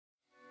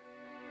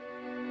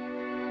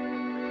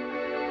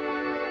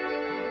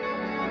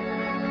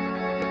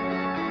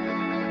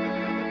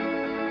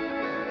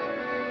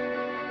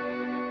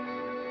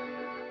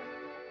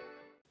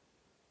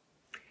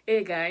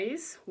Hey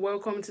guys,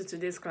 welcome to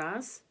today's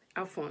class.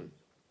 Have fun.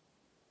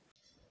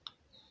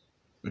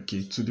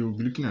 Okay, today we'll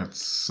be looking at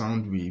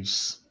sound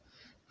waves,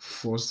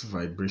 forced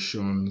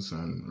vibrations,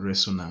 and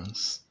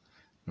resonance.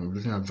 And we're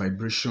looking at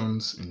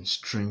vibrations in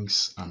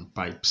strings and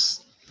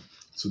pipes.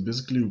 So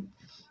basically,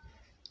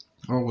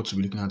 all what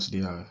we'll be looking at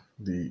today are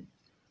the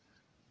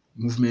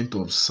movement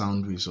of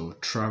sound waves or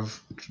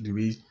the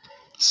way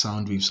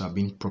sound waves are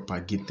being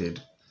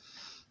propagated,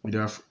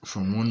 either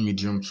from one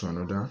medium to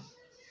another,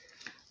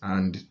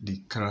 and the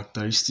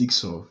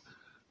characteristics of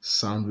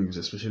sound waves,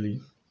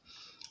 especially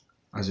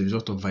as a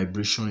result of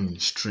vibration in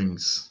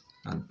strings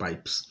and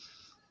pipes.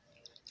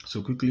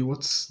 So quickly,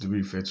 what do we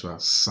refer to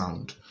as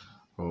sound,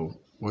 or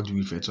what do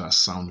we refer to as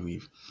sound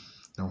wave?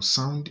 Now,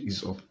 sound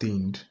is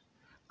obtained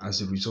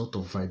as a result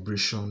of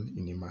vibration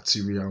in a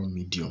material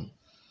medium.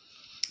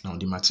 Now,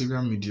 the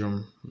material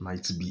medium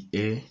might be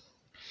air,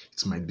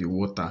 it might be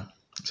water.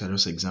 These are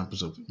just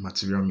examples of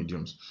material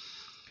mediums.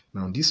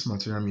 Now, these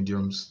material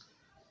mediums,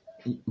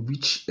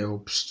 which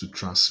helps to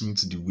transmit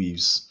the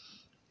waves.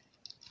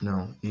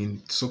 Now,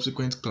 in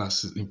subsequent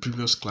classes, in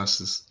previous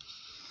classes,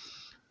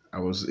 I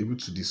was able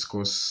to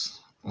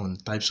discuss on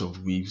types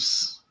of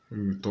waves.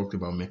 We talked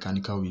about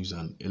mechanical waves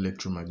and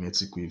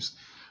electromagnetic waves.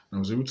 And I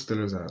was able to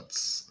tell us that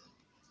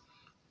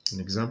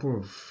an example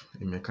of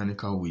a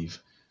mechanical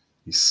wave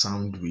is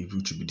sound wave,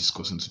 which we'll be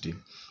discussing today.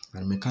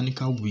 And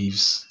mechanical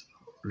waves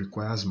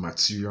requires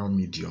material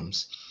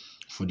mediums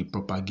for the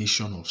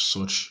propagation of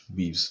such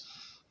waves.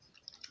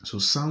 So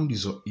sound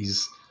is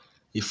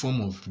a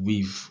form of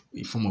wave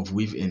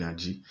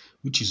energy,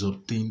 which is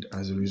obtained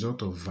as a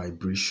result of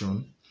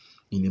vibration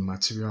in a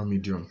material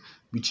medium,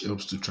 which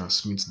helps to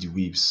transmit the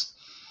waves.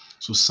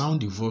 So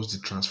sound involves the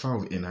transfer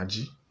of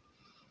energy.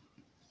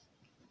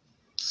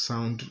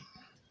 Sound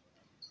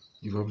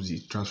involves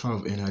the transfer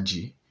of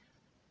energy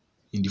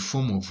in the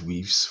form of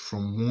waves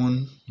from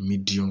one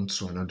medium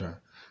to another.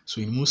 So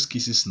in most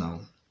cases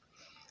now,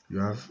 you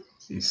have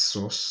a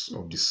source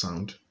of the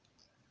sound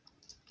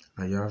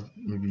and you have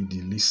maybe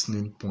the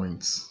listening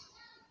point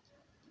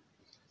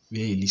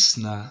where a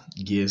listener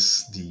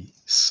gets the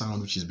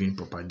sound which is being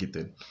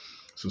propagated.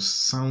 So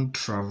sound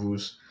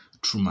travels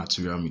through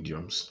material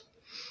mediums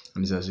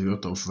and is as a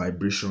result of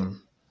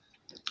vibration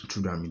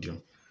through that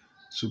medium.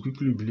 So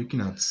quickly we'll be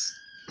looking at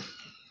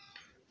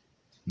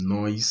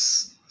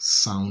noise,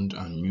 sound,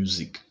 and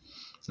music.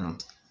 Now,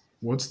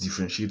 what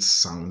differentiates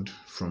sound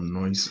from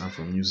noise and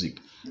from music?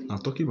 Now,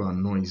 talking about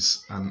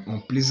noise, an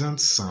unpleasant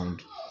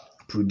sound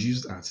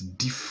produced at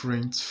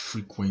different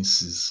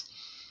frequencies.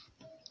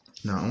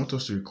 Now, I want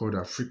us to record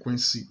that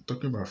frequency,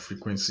 talking about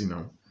frequency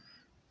now,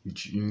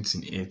 which units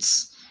in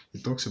hertz,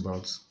 it talks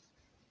about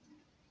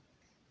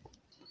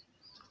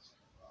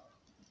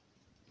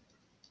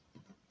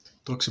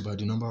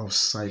the number of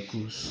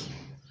cycles.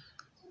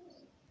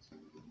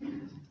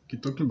 Okay,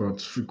 talking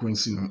about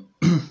frequency now,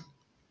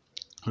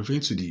 referring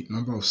to the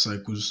number of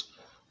cycles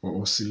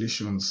or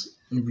oscillations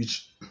in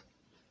which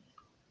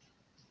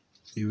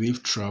a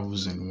wave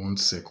travels in 1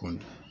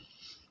 second.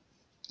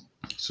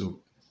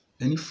 So,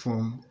 any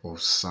form of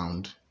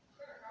sound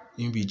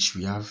in which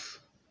we have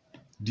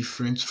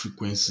different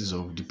frequencies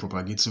of the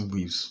propagating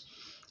waves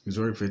is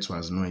what referred to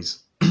as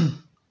noise.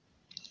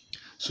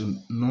 So,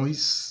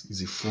 noise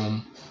is a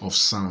form of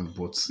sound,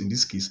 but in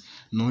this case,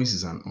 noise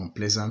is an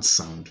unpleasant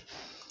sound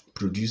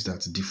produced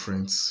at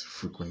different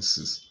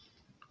frequencies.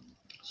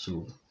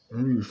 So,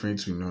 when we refer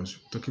to noise,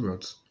 we're talking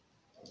about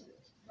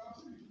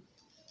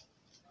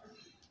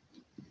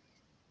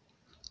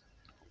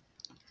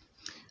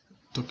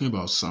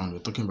sound, we're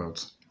talking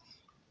about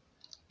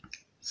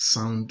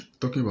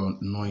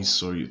noise,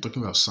 sorry,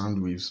 talking about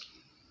sound waves,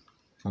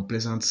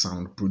 unpleasant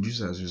sound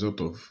produced as a result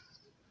of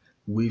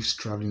waves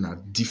traveling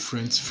at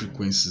different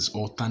frequencies,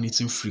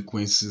 alternating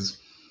frequencies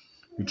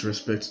with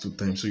respect to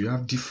time. So you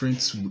have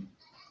different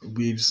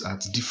waves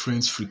at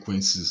different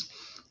frequencies,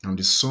 and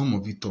the sum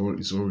of it all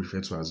is all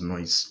referred to as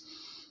noise.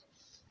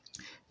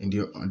 And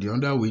the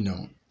other way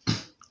now,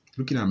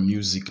 looking at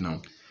music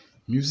now,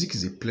 music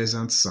is a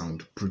pleasant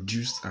sound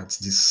produced at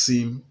the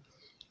same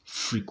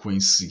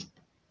frequency.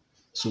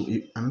 So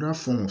another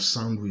form of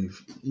sound wave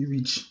in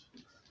which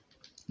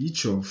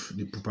each of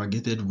the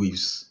propagated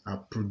waves are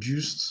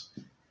produced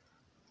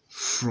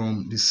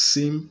from the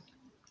same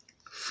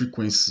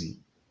frequency,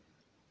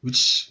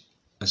 which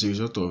as a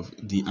result of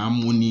the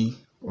harmony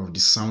of the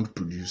sound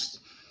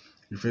produced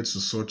refers to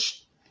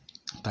such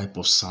type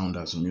of sound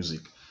as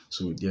music.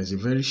 So there's a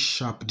very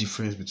sharp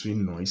difference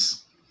between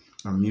noise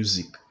and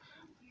music.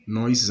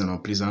 Noise is an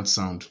unpleasant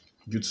sound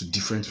due to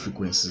different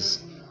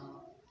frequencies.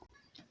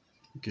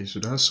 Okay, so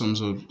that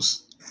sums up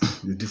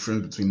the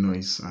difference between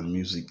noise and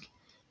music.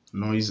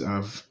 Noise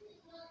have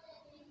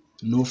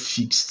no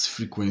fixed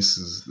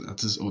frequencies,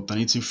 that is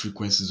alternating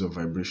frequencies of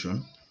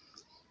vibration,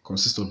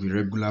 consist of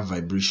irregular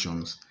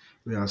vibrations,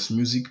 whereas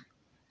music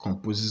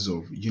composes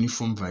of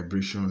uniform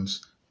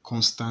vibrations,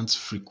 constant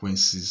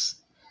frequencies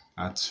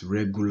at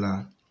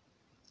regular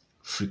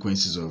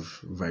frequencies of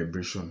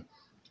vibration.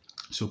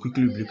 So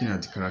quickly we'll be looking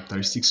at the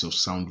characteristics of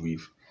sound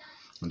wave.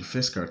 And the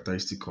first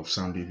characteristic of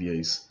sound wave here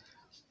is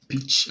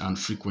pitch and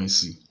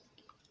frequency.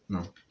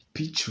 Now,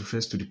 pitch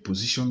refers to the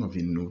position of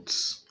a note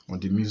on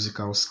the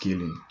musical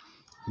scaling,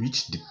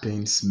 which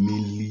depends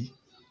mainly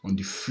on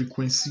the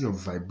frequency of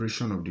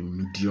vibration of the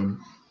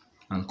medium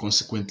and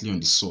consequently on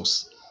the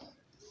source.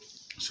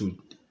 So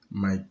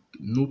my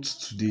note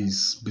today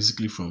is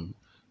basically from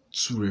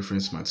two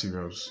reference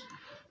materials,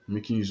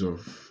 making use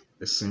of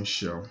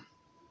essential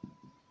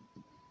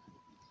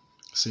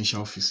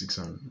physics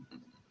and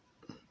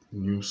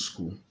new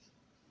school.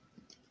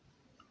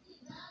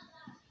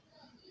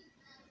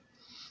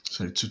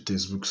 So the two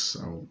textbooks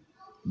I'm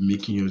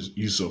making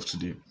use of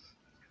today.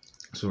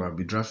 So I'll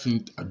be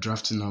drafting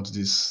out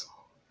these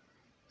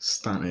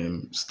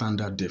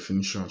standard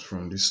definitions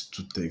from these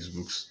two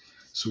textbooks.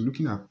 So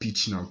looking at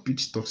pitch now,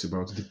 pitch talks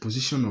about the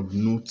position of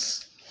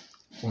notes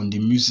on the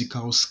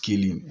musical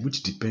scaling,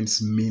 which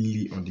depends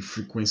mainly on the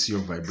frequency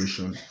of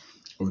vibration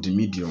of the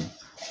medium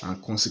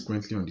and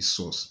consequently on the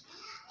source.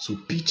 So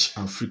pitch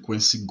and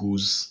frequency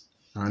goes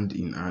hand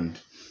in hand.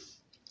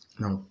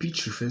 Now,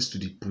 pitch refers to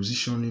the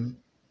positioning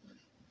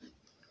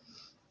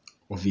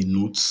of a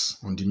note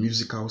on the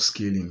musical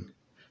scaling.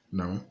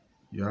 Now,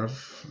 you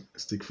have,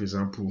 let's take for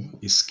example,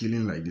 a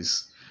scaling like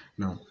this.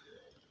 Now,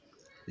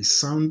 a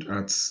sound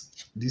at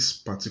this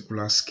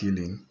particular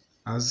scaling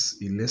has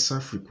a lesser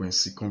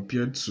frequency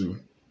compared to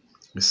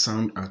a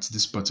sound at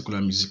this particular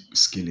music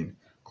scaling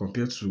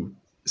compared to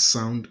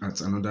sound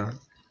at another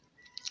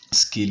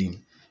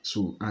scaling.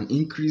 So an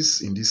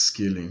increase in this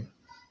scaling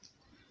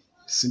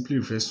simply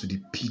refers to the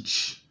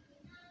pitch.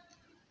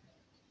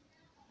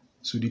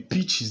 So the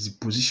pitch is the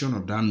position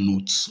of that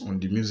note on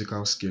the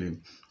musical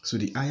scaling. So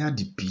the higher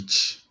the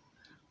pitch,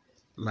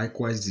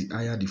 likewise the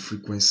higher the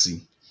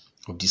frequency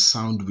of the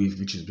sound wave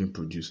which is being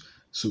produced.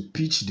 So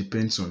pitch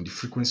depends on the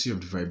frequency of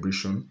the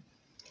vibration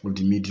of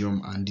the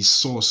medium and the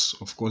source,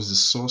 of course, the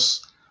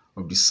source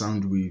of the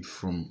sound wave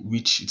from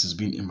which it is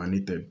being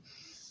emanated.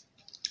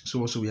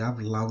 So also we have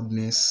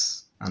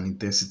loudness and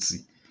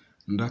intensity,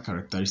 another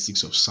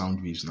characteristics of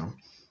sound waves now.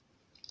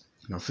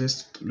 Now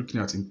first, looking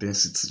at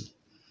intensity.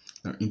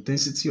 Now,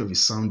 intensity of a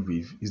sound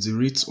wave is the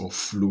rate of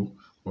flow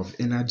of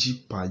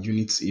energy per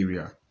unit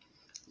area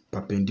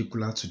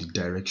perpendicular to the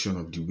direction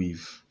of the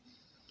wave.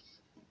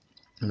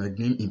 And like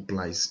the name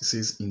implies, it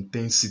says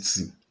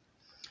intensity.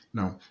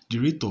 Now, the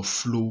rate of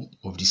flow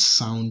of the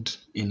sound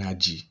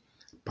energy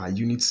per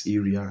unit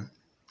area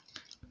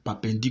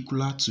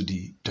perpendicular to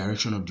the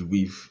direction of the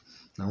wave.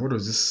 Now, what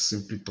does this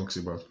simply talks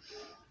about?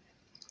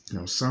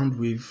 Now, sound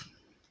wave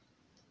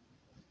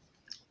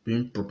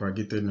being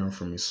propagated now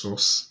from a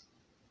source.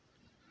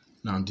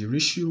 Now, the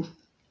ratio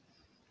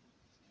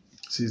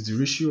says the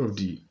ratio of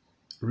the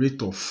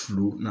rate of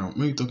flow. Now,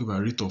 when we talk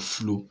about rate of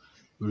flow,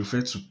 we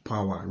refer to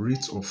power,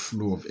 rate of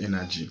flow of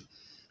energy.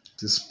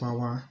 This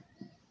power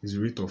is the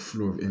rate of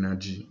flow of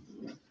energy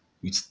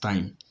with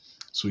time.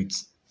 So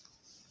it's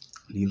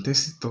the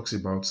intensity talks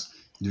about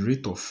the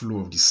rate of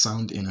flow of the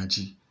sound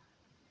energy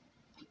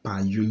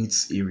per unit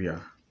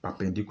area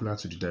perpendicular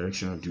to the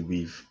direction of the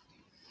wave.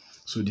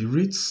 So the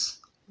rates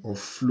of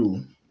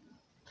flow,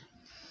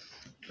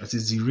 that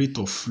is the rate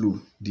of flow,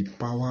 the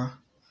power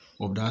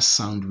of that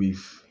sound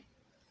wave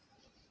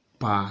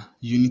per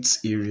unit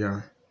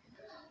area,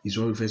 is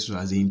what refers to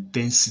as the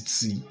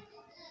intensity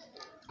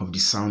of the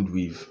sound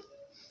wave.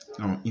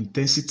 Now,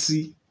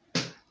 intensity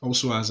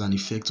also has an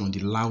effect on the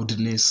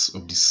loudness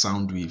of the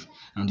sound wave.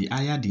 And the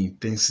higher the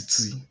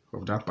intensity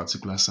of that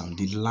particular sound,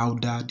 the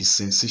louder the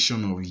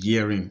sensation of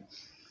hearing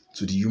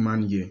to the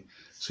human ear.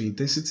 So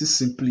intensity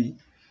simply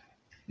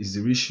is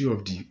the ratio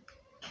of the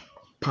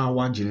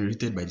power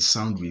generated by the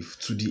sound wave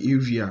to the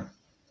area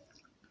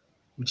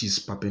which is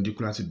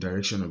perpendicular to the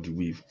direction of the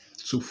wave.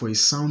 So for a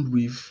sound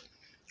wave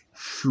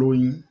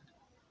flowing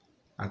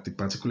at a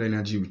particular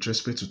energy with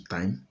respect to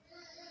time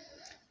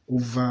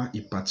over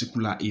a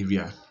particular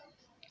area,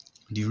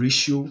 the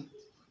ratio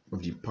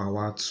of the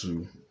power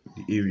to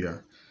the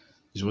area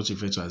is what's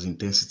referred to as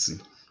intensity.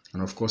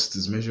 And of course, it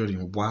is measured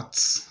in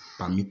watts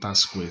per meter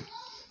squared,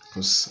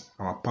 because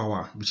our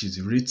power, which is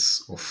the rate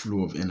of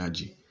flow of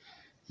energy,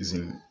 is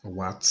in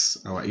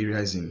watts. Our area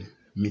is in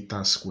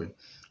meters squared.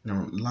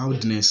 Now,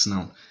 loudness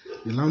now.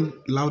 The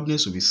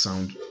loudness of a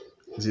sound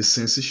is a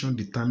sensation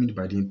determined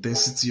by the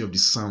intensity of the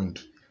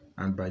sound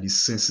and by the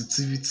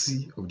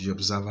sensitivity of the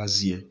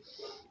observer's ear.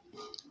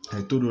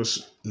 I told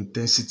us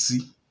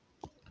intensity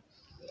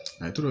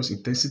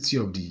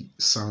of the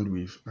sound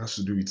wave has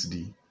to do with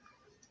the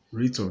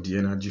rate of the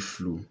energy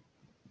flow.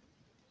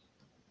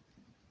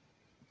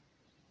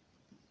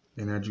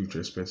 Energy with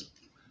respect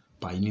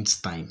per unit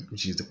time,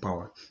 which is the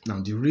power.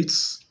 Now, the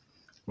rates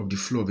of the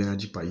flow of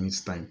energy per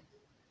unit time,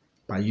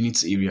 per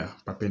unit area,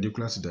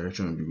 perpendicular to the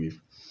direction of the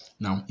wave,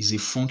 now is a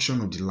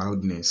function of the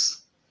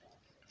loudness.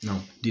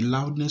 Now, the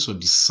loudness of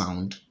the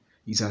sound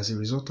is as a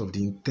result of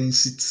the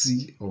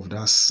intensity of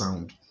that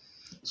sound.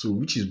 So,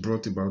 which is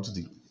brought about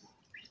the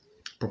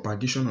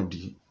propagation of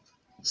the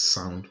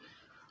sound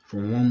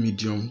from one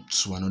medium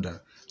to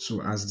another.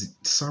 So, as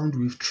the sound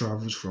wave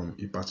travels from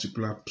a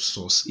particular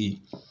source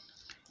A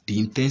the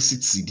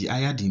intensity, the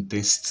higher the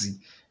intensity,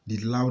 the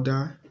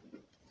louder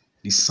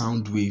the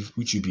sound wave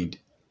which will be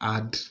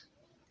heard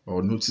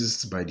or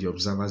noticed by the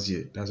observers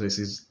here. That's why it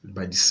says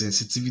by the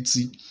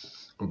sensitivity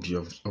of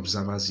the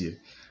observers here.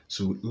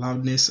 So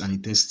loudness and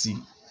intensity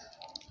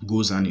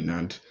goes hand in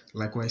hand.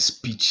 Likewise,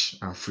 pitch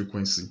and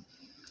frequency.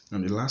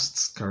 And the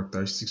last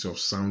characteristics of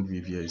sound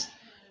wave here is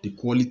the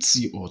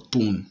quality or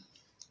tone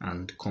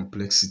and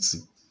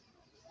complexity.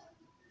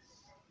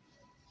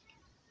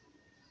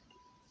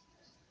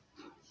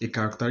 A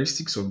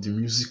characteristics of the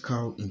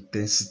musical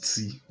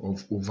intensity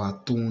of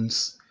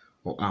overtones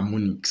or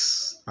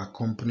harmonics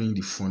accompanying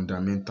the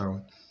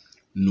fundamental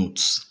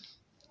notes.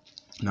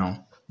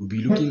 Now, we'll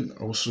be looking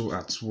also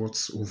at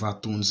what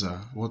overtones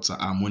are, what are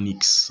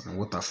harmonics, and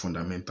what are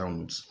fundamental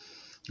notes.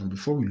 And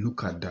before we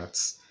look at that,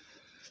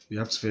 we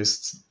have to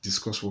first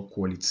discuss what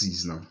quality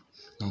is now.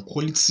 Now,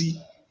 quality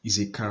is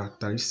a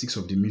characteristics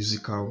of the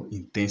musical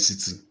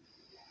intensity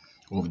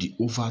of the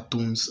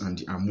overtones and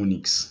the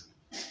harmonics.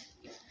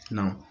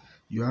 Now,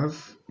 you have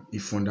a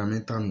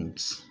fundamental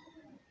note.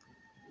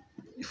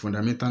 A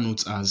fundamental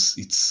note has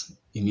its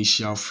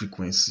initial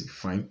frequency,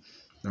 fine.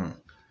 Now,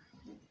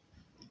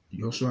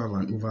 you also have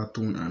an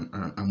overtone and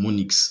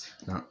harmonics.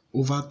 Now,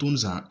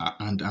 overtones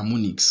and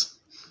harmonics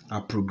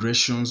are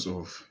progressions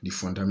of the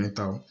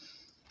fundamental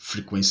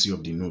frequency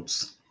of the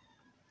notes.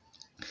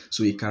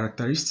 So a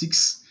characteristic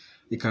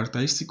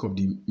of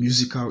the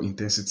musical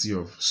intensity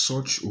of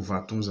such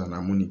overtones and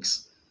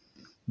harmonics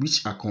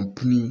which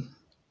accompany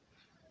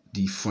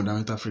the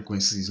fundamental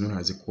frequency is known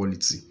as the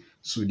quality.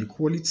 So the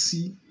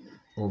quality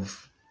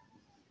of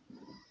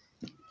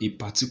a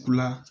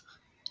particular,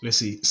 let's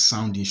say,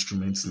 sound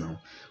instrument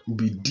now will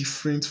be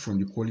different from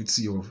the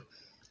quality of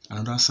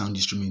another sound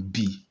instrument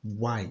B.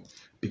 Why?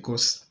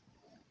 Because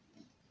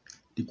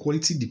the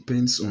quality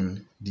depends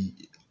on the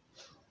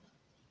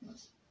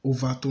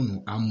overtone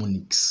or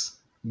harmonics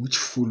which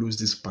follows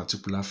this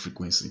particular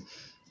frequency.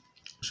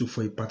 So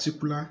for a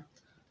particular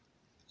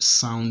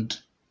sound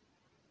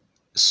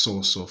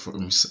source or for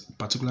a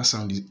particular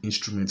sound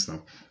instrument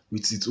now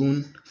with its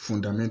own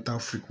fundamental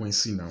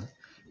frequency now,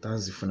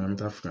 that's the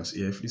fundamental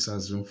frequency. If this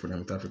has its own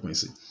fundamental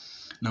frequency.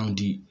 Now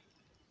the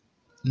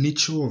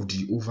nature of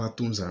the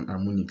overtones and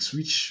harmonics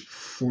which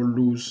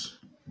follows,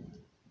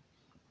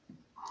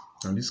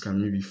 and this can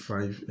maybe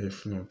 5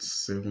 F notes,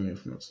 7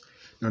 F notes.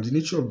 Now the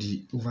nature of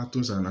the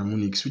overtones and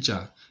harmonics which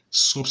are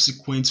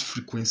subsequent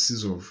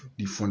frequencies of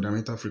the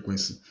fundamental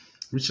frequency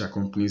which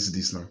accompanies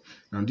this now.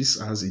 Now this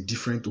has a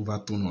different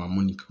overtone or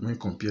harmonic when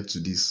compared to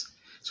this.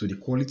 So the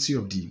quality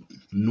of the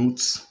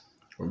notes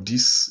of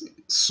this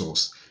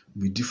source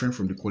will be different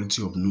from the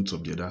quality of notes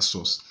of the other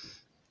source.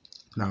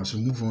 Now as we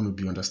move on, we'll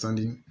be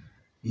understanding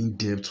in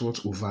depth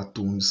what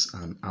overtones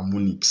and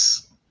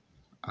harmonics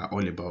are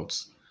all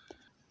about.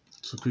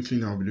 So quickly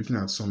now, we'll be looking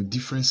at some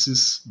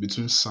differences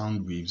between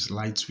sound waves,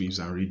 light waves,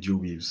 and radio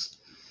waves.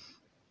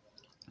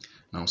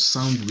 Now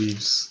sound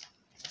waves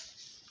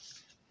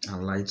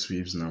and light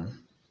waves now.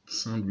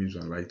 Sound waves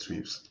and light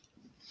waves.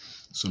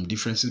 Some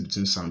differences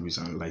between sound waves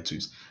and light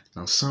waves.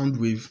 Now sound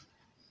wave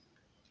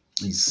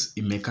is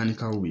a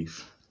mechanical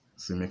wave.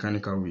 It's a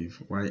mechanical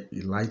wave, while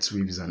a light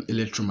wave is an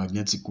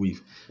electromagnetic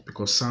wave,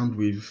 because sound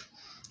wave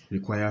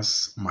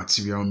requires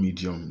material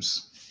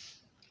mediums,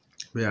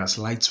 whereas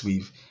light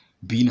wave,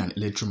 being an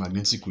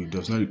electromagnetic wave,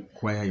 does not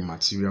require a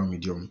material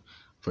medium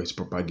for its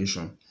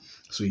propagation.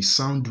 So a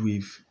sound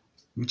wave,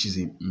 which is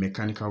a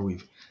mechanical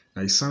wave,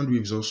 now a sound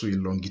wave is also a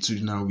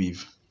longitudinal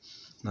wave.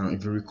 Now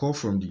if you recall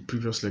from the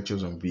previous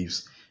lectures on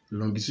waves,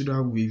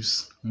 longitudinal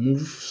waves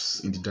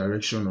moves in the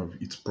direction of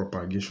its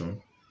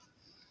propagation.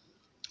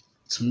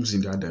 It moves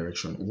in that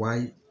direction,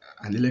 while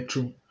an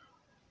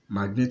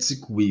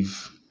electromagnetic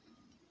wave,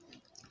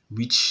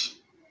 which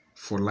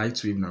for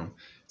light wave now,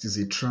 it is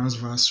a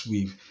transverse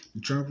wave.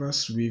 The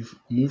transverse wave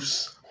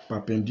moves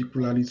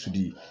perpendicularly to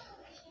the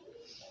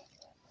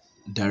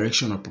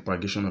direction of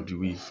propagation of the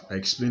wave. I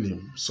explained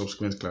in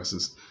subsequent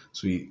classes.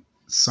 So a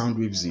sound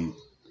wave is a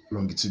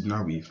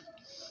longitudinal wave.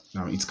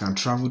 Now it can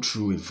travel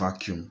through a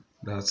vacuum.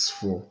 That's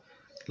for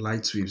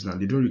light waves. Now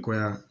they don't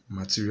require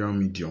material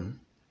medium,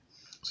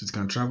 so it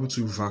can travel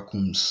through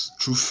vacuums,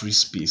 through free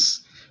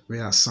space,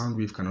 whereas sound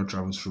wave cannot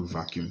travel through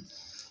vacuum.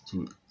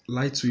 So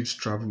light waves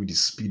travel with the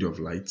speed of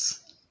light.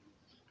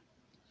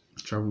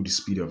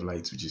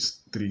 Which is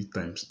 3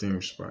 times 10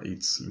 raised to the power 8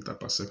 meters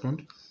per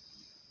second.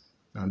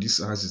 Now this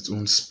has its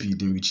own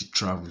speed in which it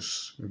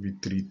travels, maybe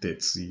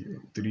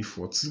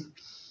 340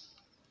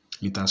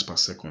 meters per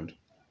second.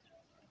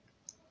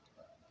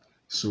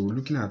 So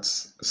looking at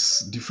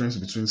difference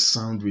between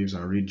sound waves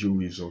and radio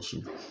waves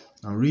also.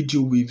 Now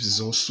radio waves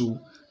is also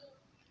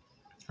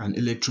an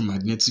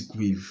electromagnetic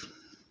wave.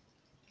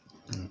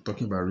 I'm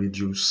talking about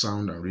radio,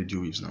 sound, and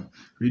radio waves now.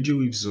 Radio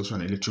waves is also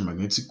an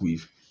electromagnetic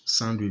wave.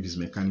 Sound wave is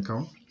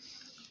mechanical.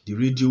 The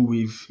radio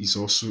wave is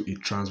also a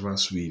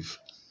transverse wave.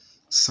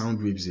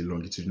 Sound wave is a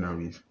longitudinal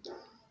wave.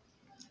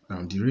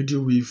 Now the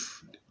radio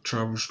wave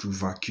travels through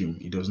vacuum.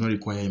 It does not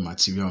require a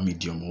material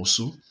medium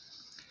also,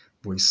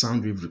 but a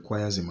sound wave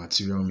requires a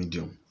material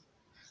medium.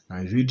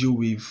 Now a radio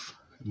wave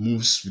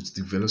moves with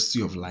the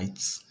velocity of light,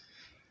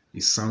 a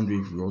sound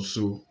wave will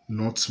also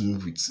not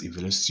move with a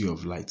velocity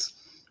of light.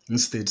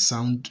 Instead,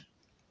 sound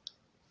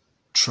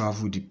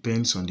travel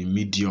depends on the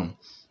medium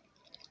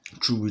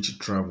through which it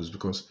travels,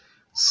 because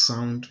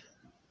sound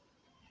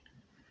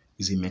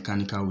is a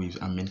mechanical wave,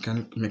 and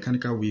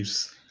mechanical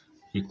waves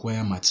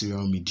require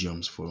material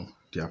mediums for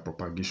their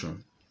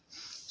propagation.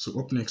 So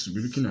up next, we'll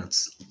be looking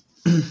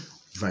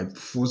at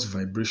force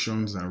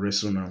vibrations and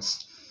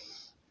resonance.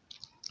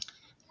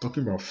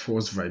 Talking about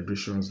force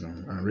vibrations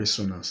and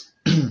resonance,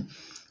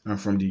 and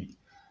from the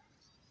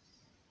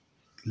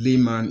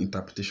layman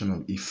interpretation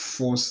of a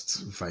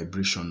forced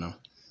vibration now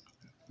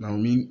I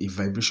mean a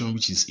vibration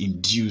which is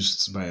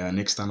induced by an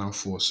external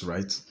force,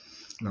 right?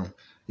 Now,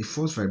 a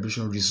forced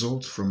vibration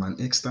results from an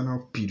external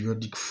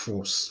periodic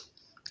force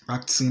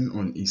acting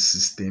on a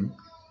system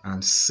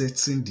and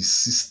setting the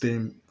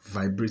system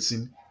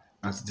vibrating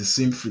at the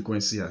same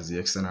frequency as the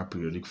external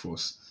periodic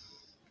force.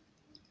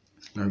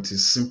 Now, it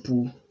is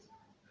simple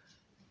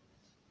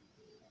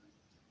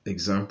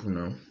example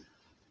now.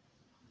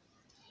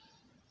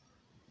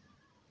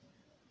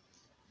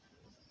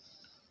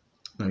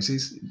 Now it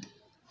says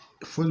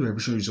force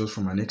vibration results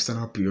from an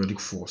external periodic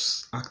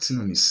force acting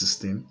on a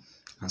system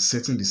and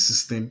setting the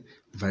system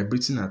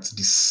vibrating at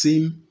the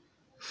same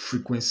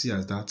frequency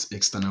as that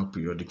external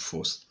periodic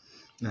force.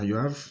 Now you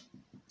have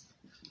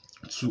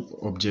two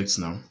objects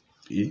now.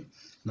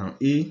 Now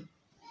A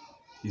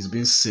is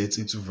being set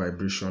into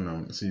vibration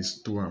now. It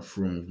says to and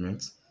fro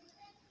movement.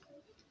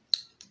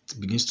 It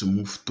begins to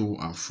move to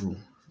and fro.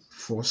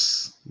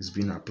 Force is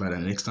being applied,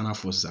 and external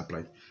force is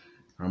applied,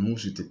 and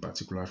moves with a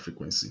particular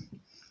frequency.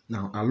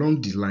 Now,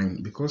 along the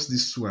line, because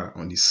these two are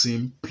on the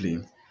same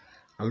plane,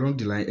 along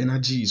the line,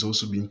 energy is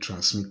also being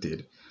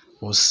transmitted,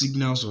 or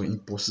signals or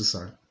impulses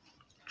are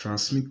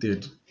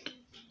transmitted,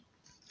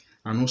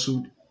 and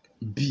also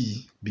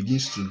B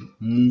begins to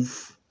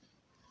move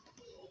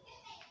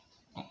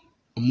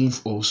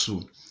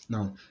also.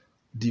 Now,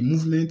 the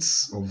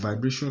movements or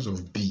vibrations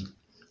of B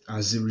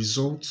as a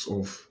result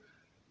of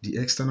the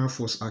external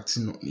force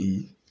acting on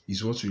A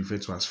is what we refer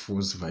to as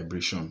forced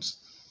vibrations.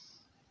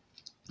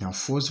 Now,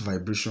 forced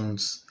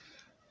vibrations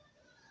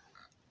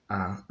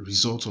are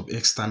results of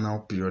external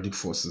periodic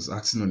forces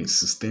acting on a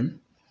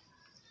system,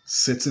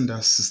 setting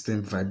that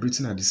system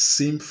vibrating at the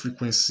same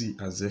frequency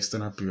as the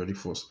external periodic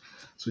force.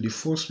 So the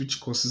force which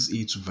causes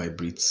A to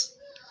vibrate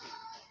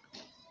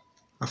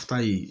after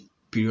a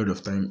period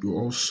of time will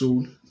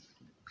also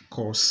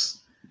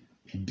cause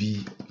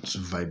B to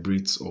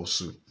vibrate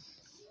also.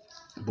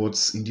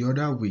 But in the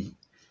other way,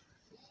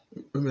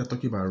 when we are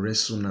talking about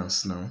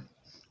resonance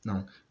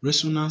now,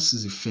 resonance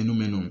is a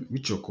phenomenon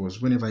which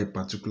occurs whenever a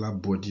particular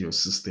body or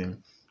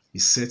system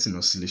is set in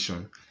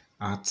oscillation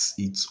at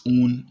its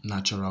own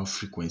natural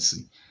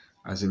frequency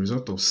as a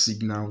result of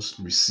signals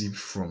received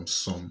from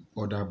some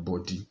other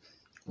body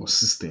or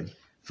system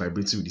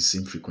vibrating with the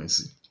same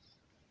frequency.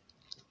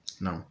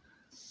 Now,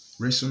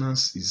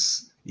 resonance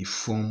is a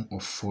form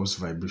of forced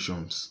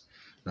vibrations.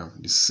 Now,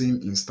 the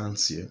same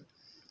instance here,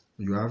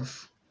 you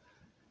have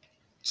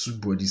two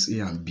bodies A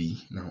and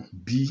B. Now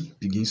B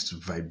begins to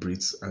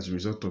vibrate as a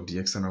result of the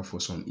external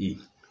force on A.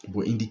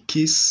 But in the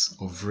case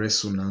of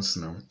resonance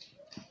now,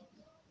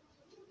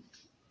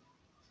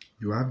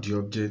 you have the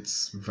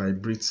objects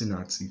vibrating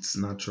at its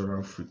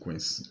natural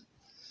frequency.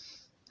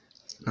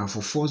 Now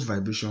for forced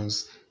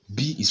vibrations,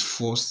 B is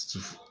forced to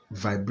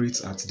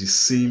vibrate at the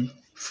same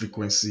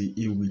frequency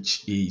in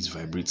which A is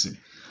vibrating.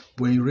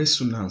 But in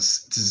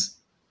resonance, it is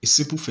a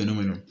simple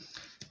phenomenon.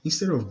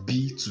 Instead of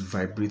B to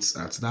vibrate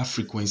at that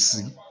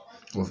frequency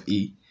of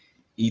A,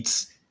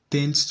 it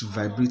tends to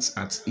vibrate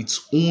at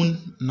its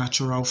own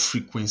natural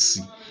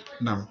frequency.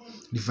 Now,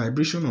 the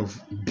vibration of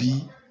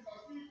B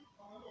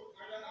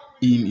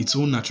in its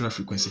own natural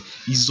frequency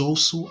is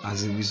also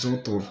as a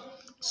result of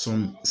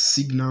some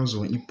signals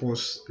or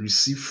impulse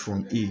received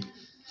from A.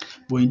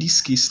 But in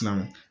this case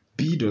now,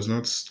 B does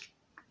not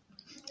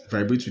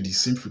vibrate with the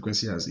same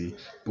frequency as A,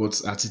 but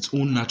at its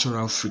own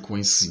natural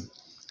frequency.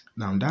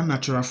 Now, that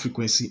natural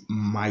frequency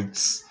might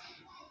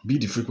be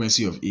the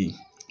frequency of A,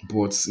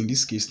 but in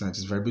this case now, it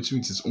is vibrating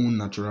with its own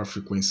natural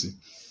frequency.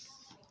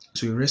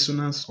 So a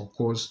resonance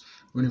occurs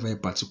whenever a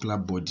particular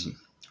body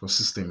or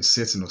system is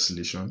set in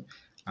oscillation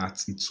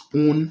at its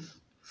own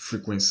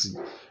frequency.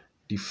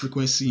 The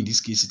frequency in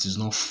this case, it is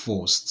not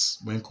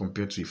forced when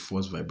compared to a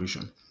forced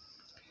vibration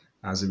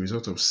as a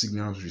result of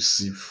signals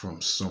received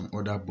from some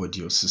other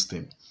body or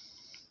system.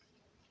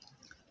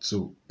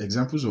 So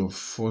examples of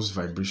forced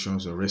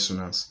vibrations or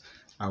resonance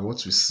are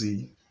what we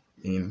see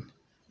in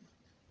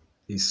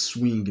a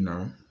swing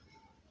now.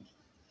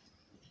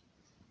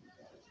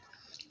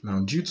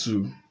 Now, due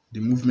to the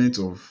movement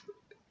of,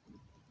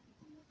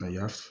 now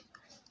you have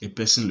a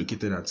person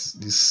located at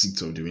this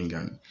seat of the ring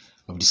and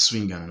of the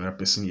swing and another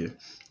person here.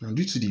 Now,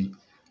 due to the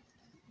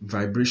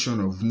vibration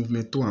of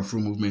movement, to and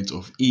fro movement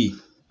of A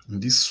in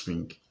this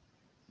swing,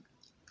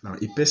 now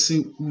a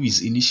person who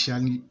is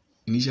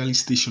initially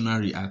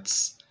stationary at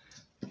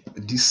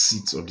this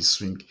seat of the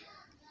swing,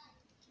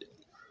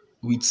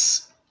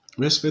 with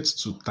respect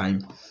to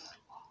time,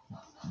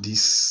 the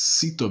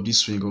seat of this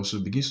swing also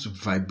begins to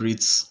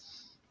vibrate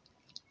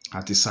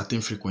at a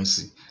certain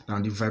frequency. Now,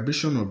 the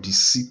vibration of the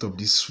seat of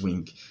this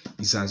swing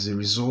is as a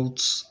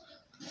result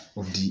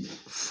of the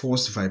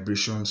forced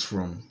vibrations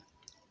from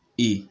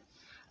A.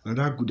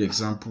 Another good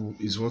example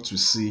is what we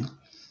see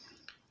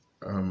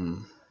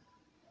and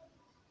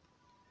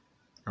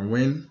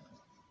when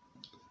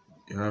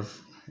you have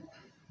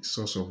a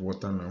source of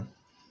water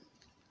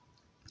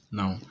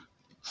now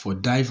for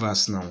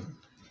divers now,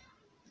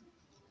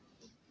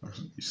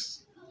 the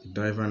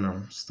diver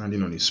now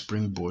standing on a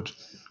springboard,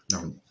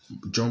 now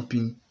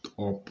jumping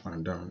up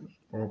and down,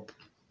 up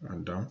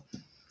and down.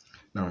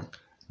 Now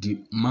the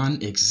man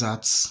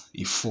exerts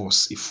a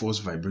force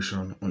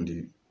vibration on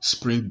the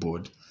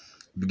springboard,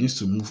 begins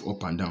to move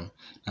up and down,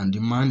 and the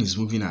man is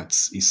moving at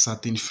a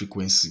certain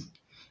frequency.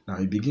 Now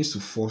it begins to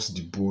force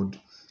the board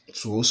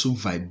to also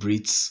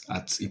vibrate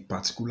at a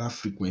particular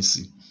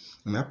frequency,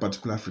 and that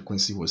particular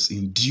frequency was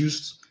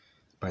induced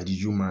by the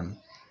human.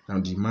 Now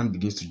the man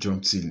begins to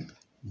jump till he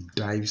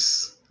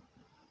dives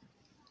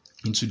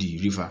into the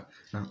river.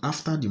 Now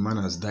after the man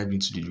has dived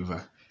into the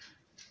river,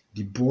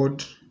 the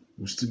board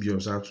will still be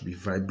observed to be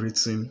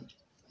vibrating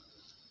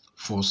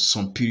for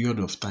some period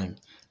of time.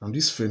 Now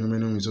this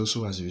phenomenon is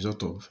also as a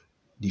result of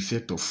the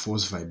effect of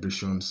force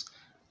vibrations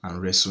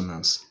and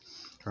resonance.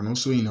 And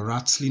also in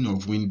rattling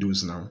of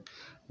windows now,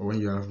 or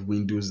when you have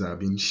windows that are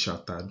being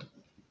shattered,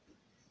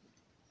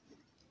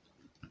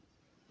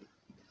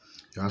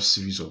 you have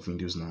series of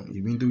windows now.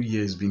 A window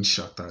here is being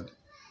shattered.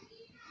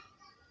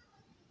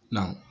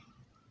 Now,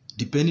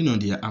 depending on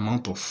the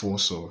amount of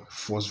force or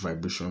force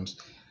vibrations,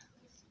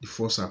 the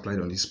force applied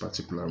on this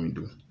particular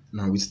window.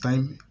 Now, with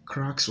time,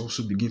 cracks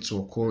also begin to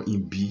occur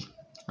in B,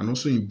 and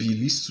also in B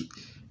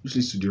which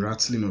leads to the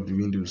rattling of the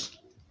windows.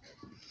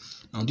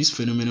 Now, this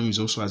phenomenon is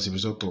also as a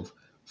result of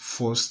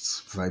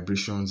forced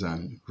vibrations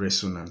and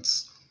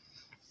resonance.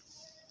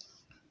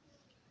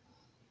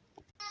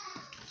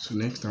 So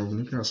next, I'll be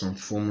looking at some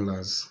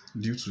formulas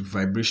due to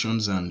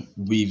vibrations and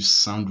waves,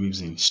 sound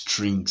waves in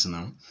strings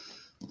now.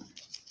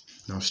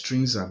 Now,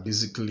 strings are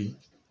basically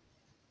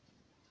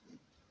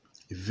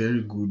a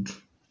very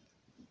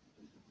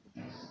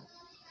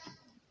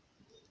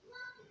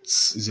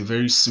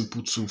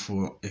simple tool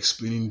for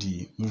explaining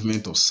the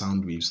movement of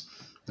sound waves.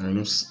 Now, you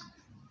know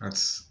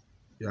that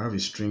you have a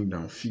string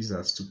down fixed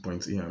at 2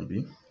 points A and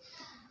B,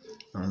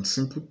 and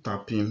simple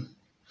tapping,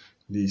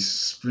 the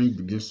spring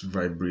begins to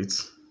vibrate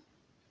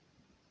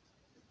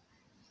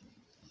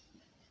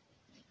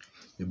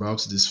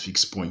about these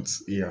fixed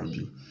points A and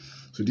B.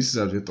 So this is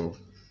a bit of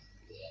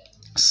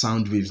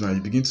sound waves. Now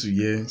you begin to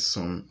hear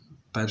some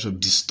types of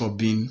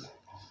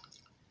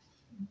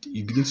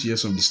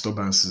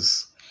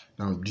disturbances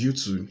now due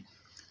to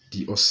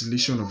the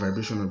oscillation of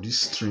vibration of this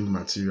string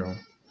material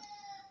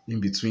in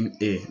between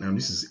air. Now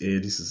this is air,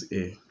 this is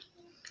air.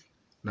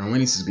 Now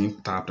when it is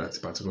being tapped at a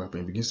particular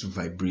point, it begins to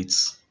vibrate,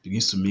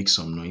 begins to make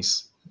some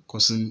noise,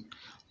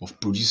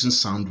 producing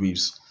sound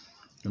waves.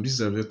 And this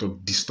is a result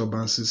of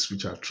disturbances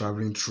which are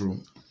traveling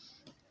through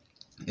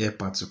air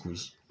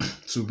particles.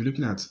 So we'll be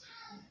looking at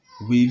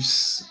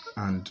waves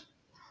and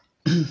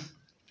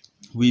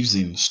waves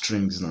in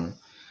strings now.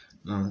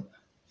 Now,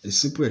 a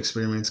simple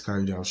experiment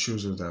carried out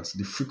shows us that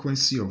the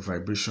frequency of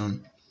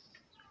vibration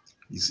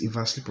is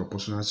inversely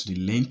proportional to the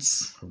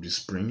length of the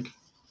spring.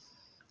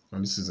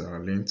 And this is our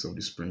length of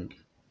the spring.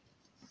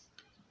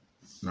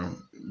 Now,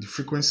 the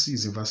frequency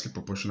is inversely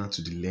proportional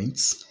to the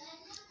length.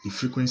 The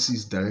frequency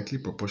is directly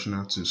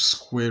proportional to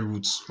square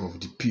root of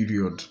the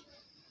period.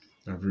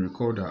 Now, we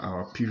recall that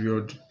our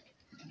period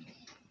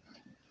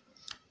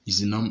is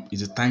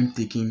the time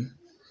taken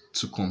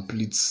to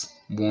complete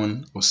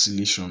one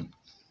oscillation.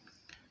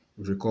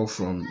 We recall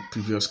from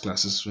previous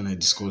classes when I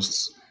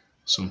discussed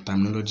some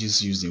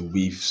terminologies used in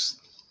waves,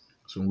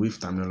 some wave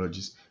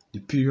terminologies. The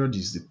period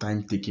is the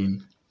time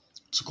taken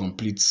to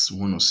complete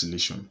one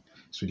oscillation.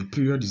 So the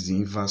period is the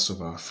inverse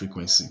of our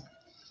frequency.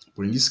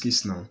 But in this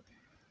case now,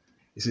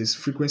 it says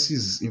frequency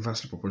is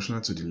inversely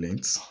proportional to the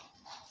length.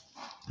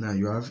 Now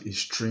you have a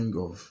string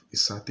of a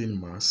certain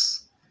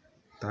mass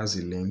that has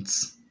a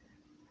length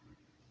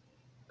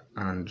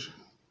and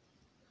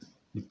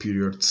the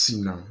period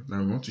t now. Now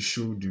we want to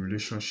show the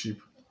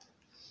relationship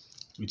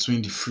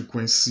between the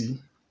frequency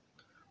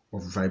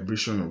of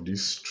vibration of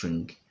this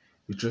string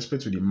with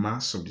respect to the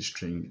mass of the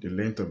string, the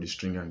length of the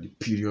string, and the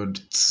period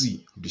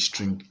t of the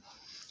string.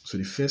 So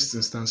the first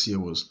instance here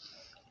was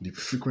the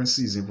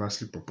frequency is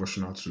inversely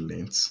proportional to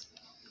length.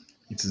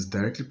 It is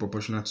directly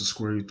proportional to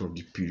square root of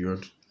the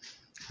period,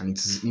 and it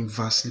is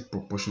inversely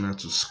proportional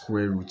to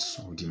square root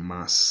of the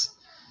mass.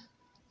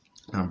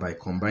 And by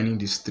combining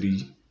these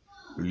three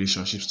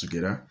relationships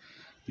together,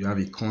 you have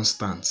a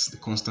constant, the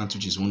constant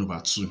which is 1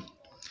 over 2.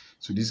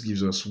 So this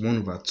gives us 1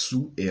 over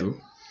 2L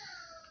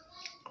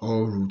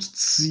or root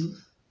T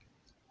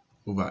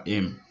over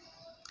M.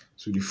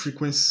 So the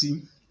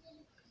frequency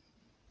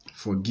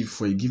for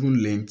a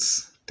given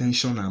length,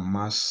 tension and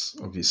mass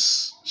of a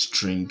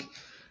string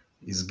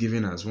is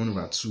given as 1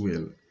 over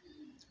 2L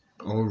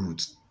or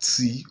root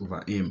T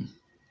over M.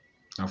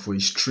 And for a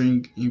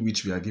string in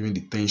which we are given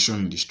the tension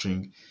in the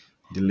string,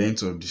 the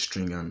length of the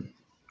string, and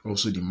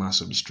also the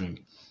mass of the string.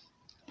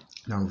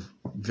 Now,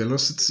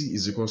 velocity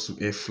is equals to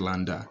F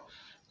lambda.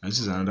 And this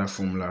is another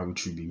formula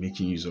which we'll be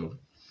making use of.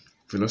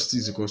 Velocity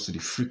is equals to the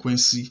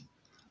frequency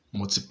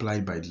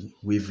multiplied by the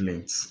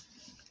wavelength.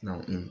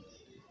 Now, in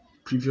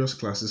previous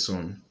classes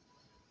on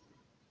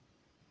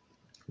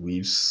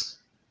waves,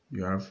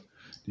 you have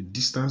the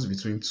distance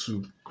between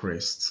two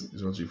crests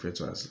is what we refer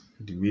to as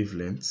the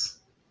wavelength,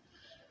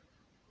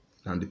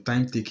 and the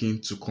time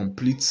taken to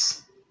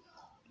complete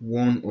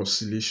one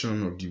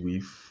oscillation of the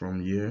wave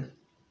from here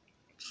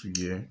to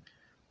here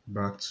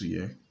back to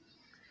here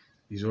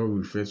is what we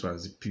refer to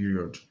as the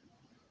period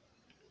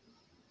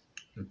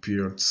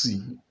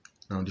T.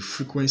 Now, the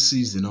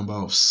frequency is the number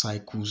of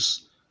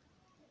cycles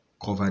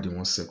covered in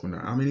 1 second.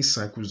 Now, how many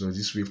cycles does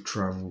this wave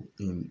travel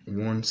in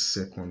 1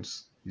 second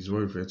is what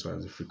we refer to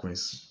as the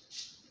frequency.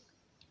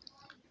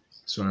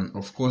 So, and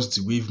of course,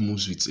 the wave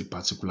moves with a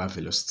particular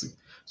velocity.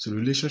 So, the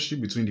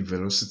relationship between the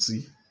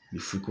velocity, the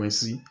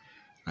frequency,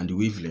 and the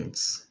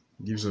wavelength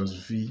gives us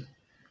V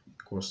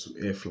equals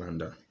to F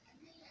lambda.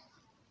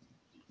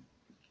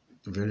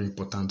 A very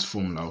important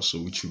formula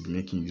also, which we'll be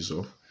making use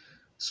of.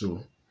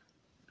 So,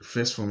 the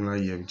first formula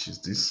here, which is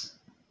this,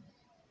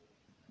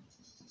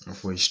 and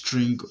for a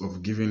string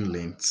of given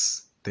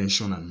lengths,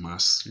 tension, and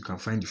mass, you can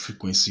find the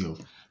frequency of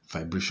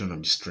vibration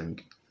of the string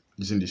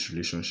using this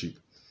relationship.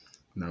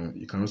 Now,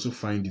 you can also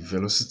find the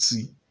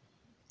velocity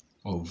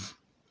of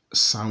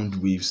sound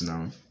waves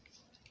now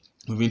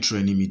moving through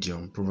any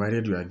medium,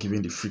 provided we are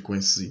given the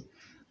frequency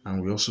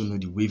and we also know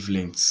the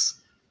wavelengths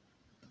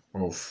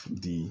of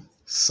the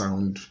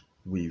sound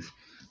wave.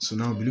 So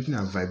now we'll be looking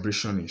at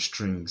vibration in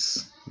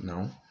strings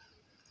now.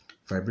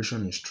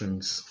 Vibration in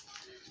strings.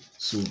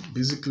 So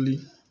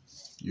basically,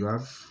 you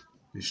have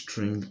the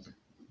string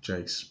which I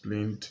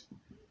explained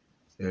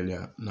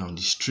earlier. Now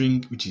the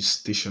string which is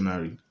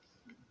stationary.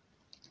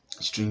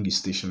 The string is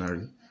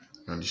stationary.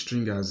 And the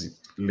string has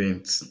a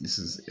length. This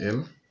is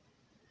L,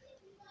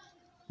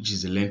 which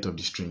is the length of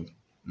the string.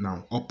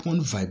 Now,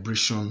 upon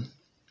vibration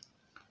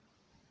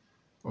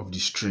of the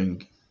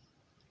string,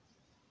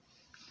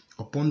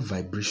 upon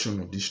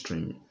vibration,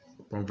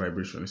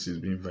 this is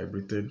being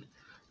vibrated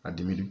at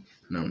the middle.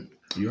 Now,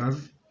 you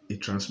have a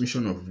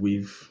transmission of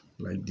wave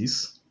like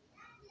this.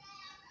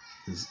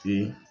 Is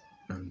A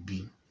and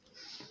B.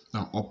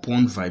 Now,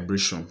 upon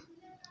vibration,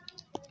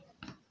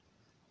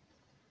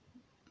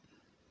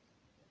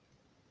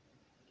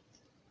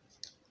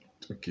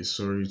 okay,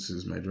 sorry, it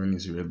is my drawing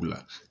is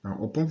irregular. Now,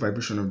 upon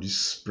vibration of this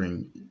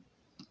spring,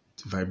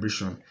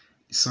 the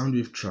sound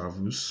wave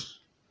travels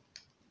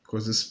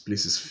because this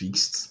place is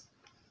fixed.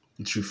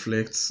 It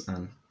reflects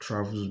and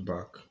travels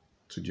back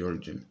to the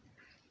origin.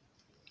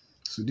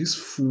 So this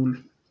full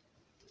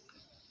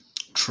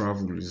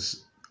travel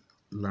is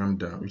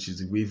lambda, which is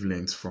the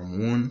wavelength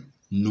from one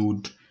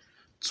node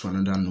to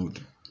another node,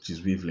 which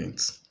is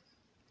wavelength.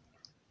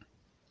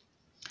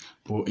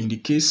 But in the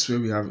case where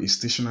we have a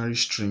stationary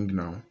string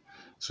now,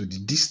 so the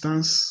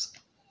distance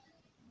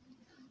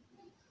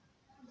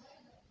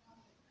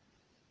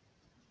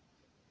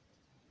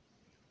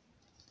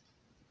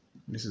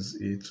this is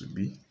A to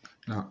B.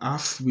 Now,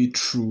 halfway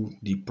through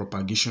the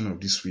propagation of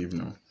this wave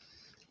now,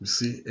 we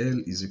say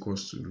L is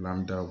equals to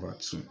lambda over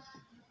 2.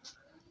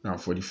 Now,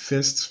 for the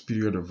first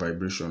period of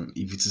vibration,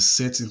 if it is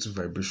set into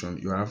vibration,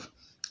 you have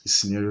a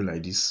scenario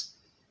like this,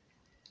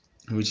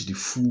 in which the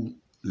full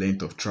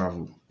length of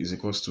travel is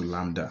equals to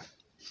lambda.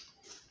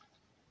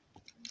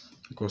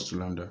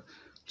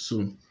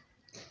 So,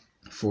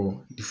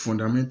 for the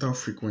fundamental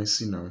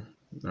frequency now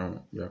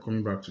we are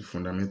coming back to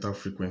fundamental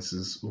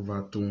frequencies,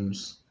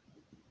 overtones,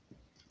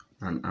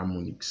 and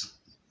harmonics.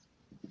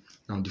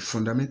 Now, the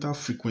fundamental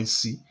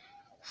frequency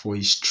for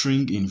a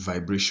string in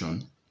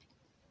vibration,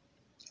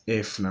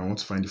 F, now I want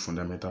to find the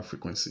fundamental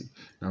frequency.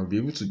 Now, we'll be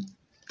able to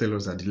tell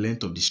us that the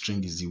length of the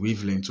string is the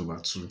wavelength over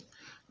 2.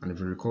 And if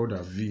you recall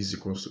that V is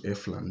equals to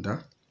F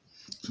lambda,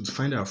 so to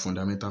find our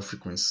fundamental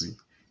frequency,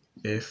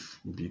 F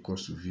will be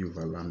equals to V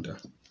over lambda.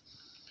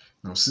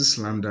 Now, since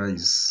lambda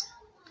is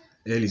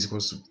L is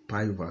equals to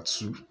pi over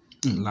 2,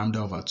 lambda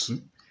over 2,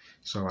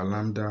 so our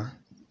lambda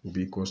will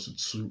be equals to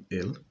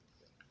 2L.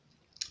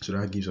 So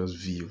that gives us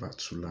V over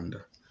 2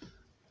 lambda.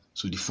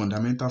 So the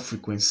fundamental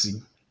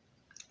frequency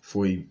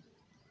for a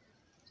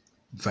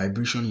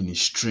vibration in a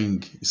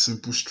string, a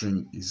simple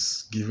string,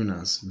 is given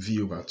as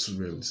V over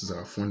 2L. This is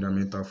our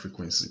fundamental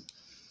frequency.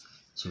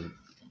 So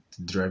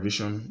the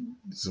derivation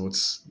is what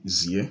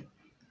is here.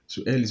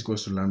 So L is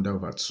equals to lambda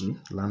over 2.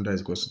 Lambda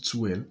is equals to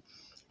 2L.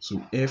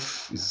 So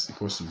F is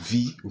equals to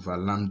V over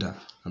lambda.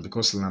 And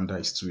because lambda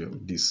is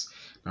 2L, this.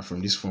 Now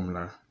from this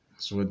formula,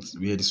 so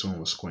where this one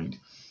was coined.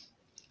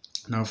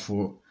 Now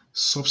for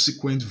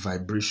subsequent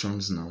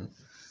vibrations now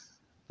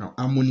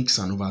harmonics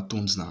and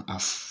overtones now are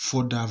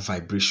further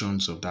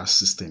vibrations of that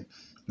system.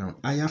 Now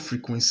higher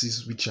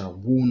frequencies, which are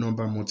whole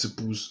number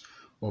multiples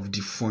of the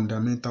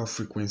fundamental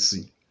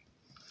frequency.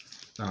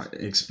 Now I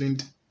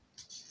explained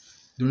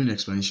during the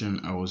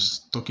explanation, I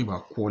was talking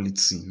about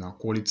quality. Now,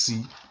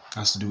 quality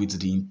has to do with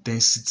the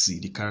intensity,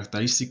 the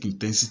characteristic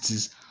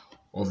intensities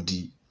of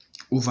the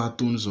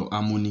overtones or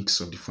harmonics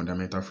of the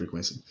fundamental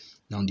frequency.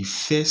 Now, the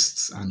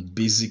first and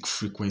basic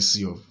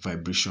frequency of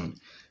vibration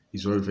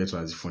is what referred to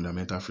as the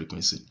fundamental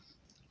frequency.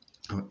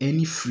 Now,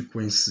 any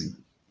frequency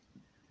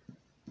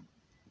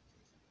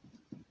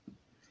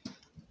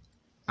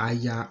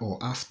higher or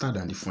after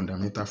than the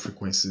fundamental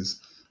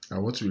frequencies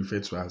are what we refer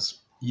to as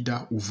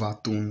either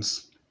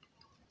overtones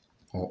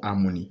or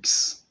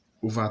harmonics.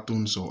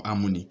 Overtones or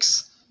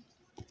harmonics.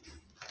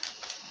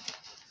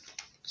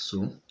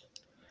 So,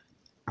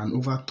 an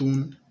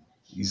overtone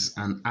is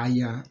an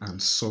higher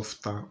and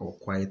softer or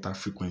quieter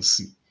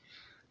frequency,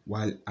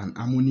 while an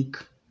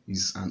harmonic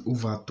is an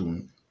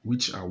overtone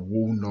which are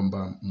whole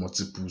number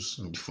multiples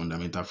of the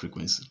fundamental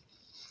frequency.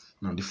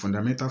 Now, the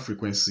fundamental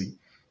frequency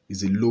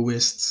is the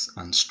lowest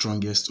and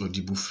strongest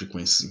audible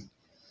frequency.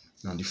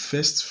 Now, the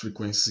first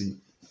frequency,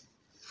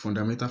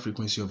 fundamental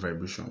frequency of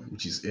vibration,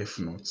 which is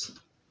F0.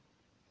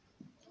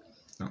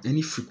 Now,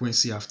 any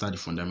frequency after the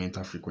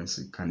fundamental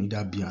frequency can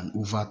either be an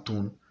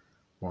overtone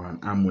or an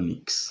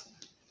harmonics,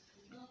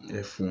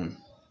 F1,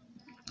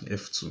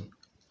 F2.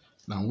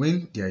 Now,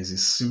 when there is a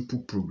simple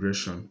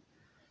progression,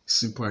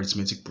 simple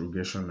arithmetic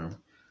progression now,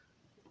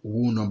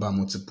 whole number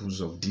multiples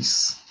of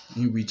this,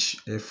 in which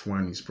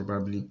F1 is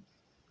probably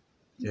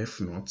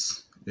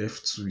F0,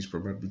 F2 is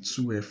probably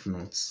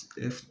 2F0,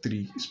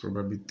 F3 is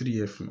probably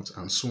 3F0,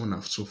 and so on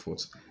and so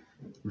forth.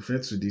 Refer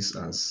to this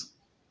as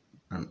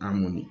an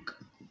harmonic.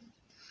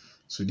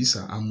 So these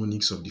are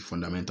harmonics of the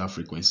fundamental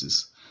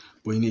frequencies.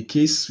 But in a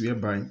case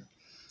whereby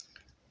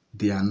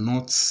they are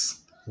not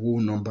whole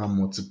number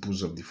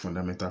multiples of the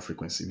fundamental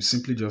frequency, we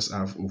simply just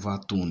have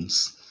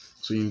overtones.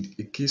 So in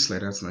a case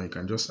like that now, you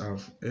can just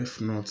have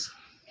F0,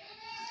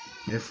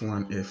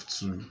 F1,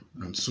 F2,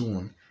 and so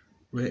on,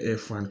 where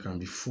F1 can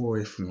be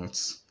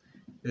 4F0,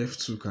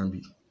 F2 can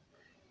be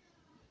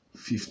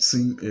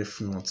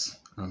 15F0,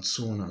 and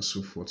so on and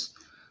so forth.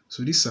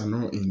 So these are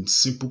not in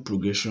simple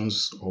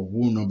progressions or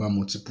whole number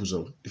multiples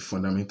of the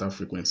fundamental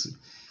frequency.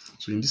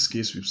 So in this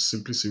case, we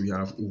simply say we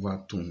have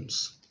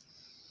overtones.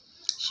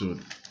 So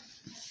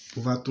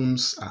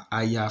overtones are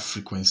higher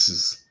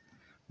frequencies,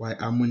 while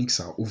harmonics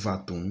are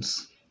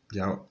overtones. They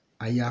are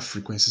higher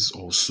frequencies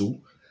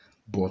also,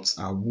 but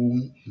are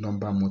whole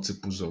number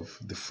multiples of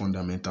the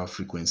fundamental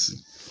frequency.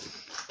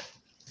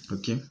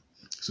 Okay,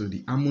 so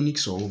the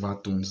harmonics or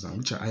overtones now,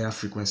 which are higher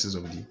frequencies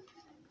of the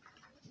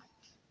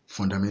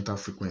fundamental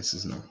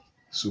frequencies now.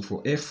 So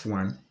for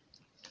F1,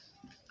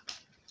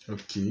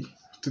 okay,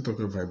 to talk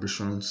about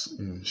vibrations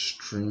in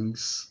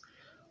strings.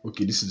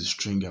 Okay, this is the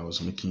string I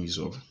was making use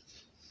of.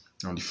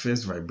 Now the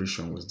first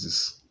vibration was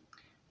this.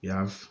 We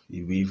have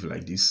a wave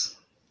like this.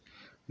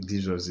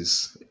 This was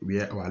this,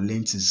 where our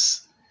length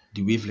is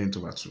the wavelength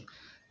over 2.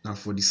 Now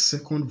for the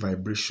second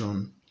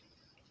vibration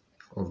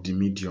of the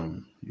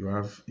medium, you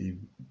have a,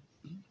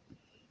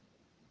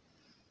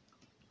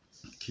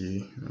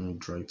 okay, let me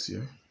draw it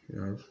here.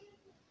 You have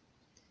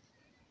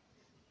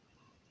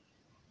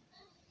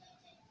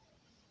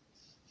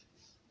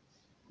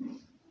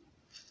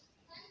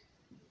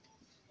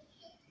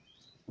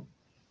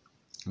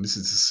and this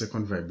is the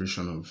second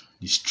vibration of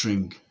the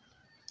string.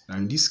 Now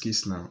in this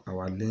case now,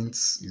 our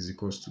length is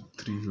equals to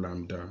 3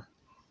 lambda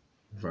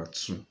over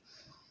 2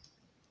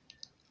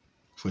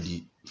 for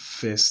the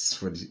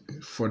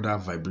further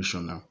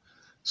vibration now.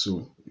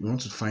 So we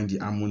want to find the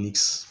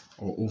harmonics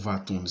or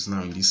overtones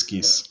now in this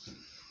case.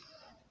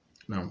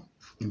 Now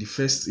in the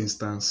first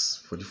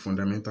instance, for the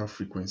fundamental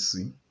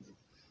frequency,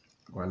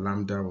 our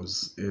lambda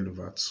was L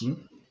over 2.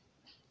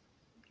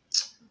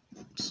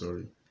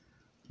 Sorry,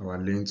 our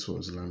length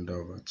was lambda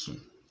over 2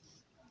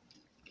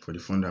 for the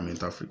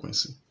fundamental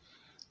frequency.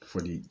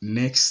 For the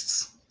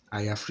next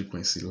higher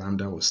frequency,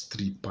 lambda was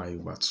 3 pi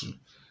over 2.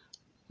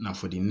 Now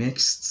for the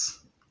next,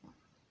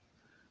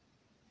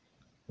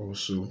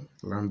 also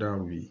lambda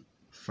will be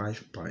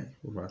 5 pi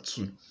over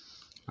 2,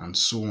 and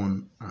so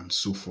on and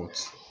so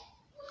forth.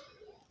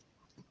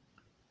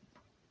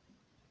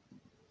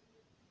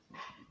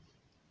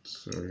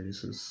 Sorry,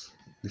 this is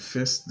the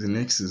first, the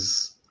next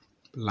is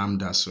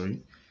lambda,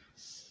 sorry.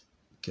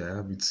 Okay, I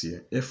have it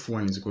here.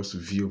 F1 is equals to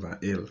V over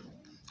L.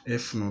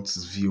 F0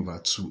 is V over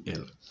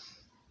 2L.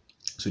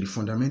 So the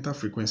fundamental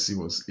frequency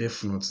was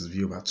F0 is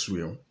V over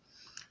 2L,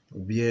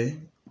 where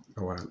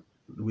our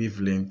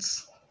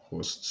wavelength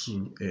was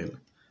 2L,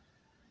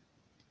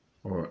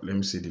 or let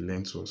me say the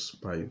length was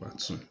pi over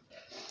 2.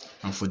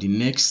 And for the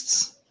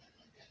next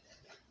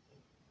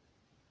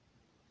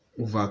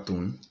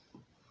overtone,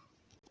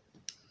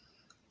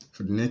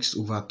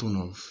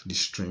 of the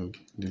string,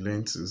 the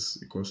length is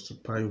equals to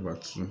pi over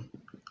 2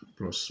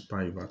 plus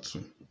pi over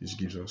 2, which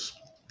gives us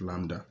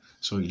lambda.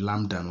 Sorry,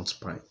 lambda, not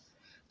pi.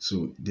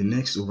 So the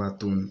next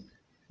overtone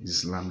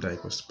is lambda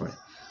equals to pi.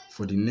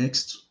 For the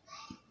next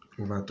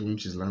overtone,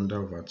 which is lambda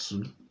over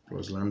 2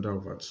 plus lambda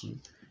over 2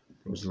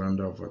 plus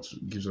lambda over 2,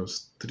 gives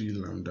us 3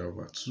 lambda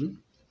over 2.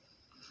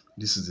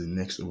 This is the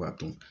next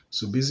overtone.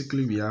 So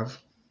basically we have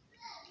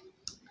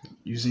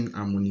using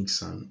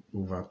harmonics and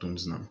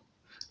overtones now.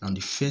 Now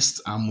the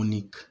first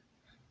harmonic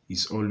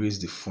is always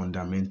the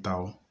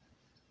fundamental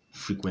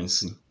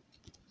frequency.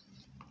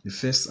 The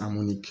first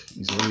harmonic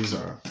is always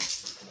our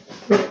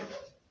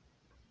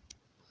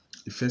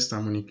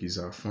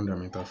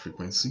fundamental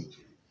frequency.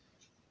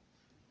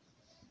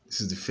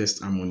 This is the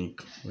first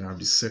harmonic. We have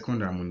the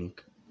second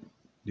harmonic,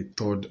 the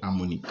third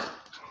harmonic.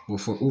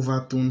 But for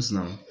overtones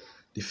now,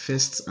 the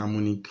first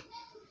harmonic,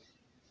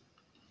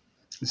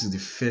 this is the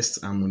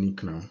first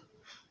harmonic now.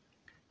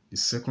 The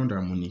second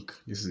harmonic,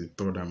 this is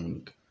the third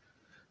harmonic.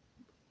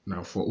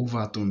 Now for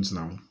overtones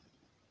now,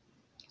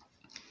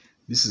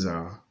 this is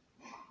our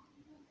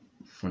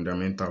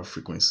fundamental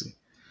frequency.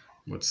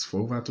 But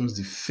for overtones,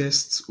 the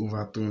first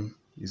overtone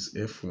is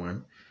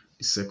F1,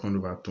 the second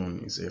overtone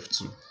is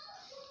F2.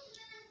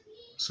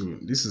 So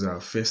this is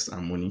our first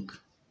harmonic,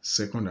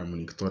 second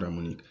harmonic, third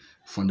harmonic,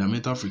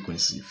 fundamental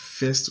frequency,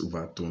 first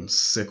overtone,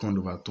 second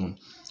overtone,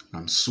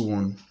 and so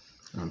on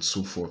and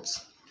so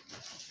forth.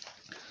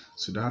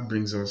 So that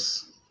brings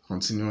us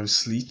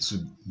continuously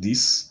to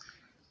this,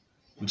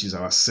 which is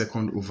our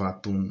second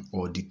overtone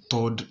or the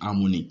third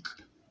harmonic,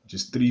 which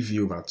is 3V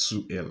over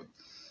 2L,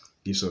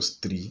 gives us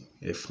 3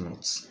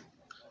 F0.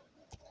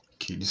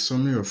 Okay, the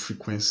summary of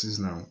frequencies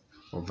now,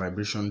 of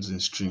vibrations in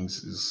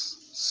strings,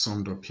 is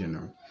summed up here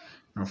now.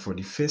 Now for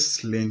the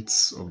first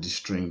length of the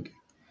string,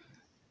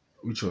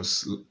 which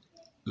was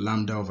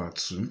lambda over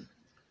 2,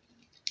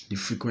 the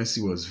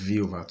frequency was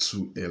V over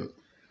 2L.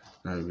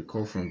 Now we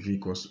recall from V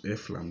equals to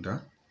F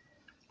lambda,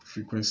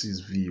 frequency is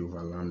V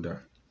over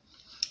lambda.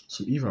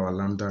 So if our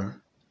lambda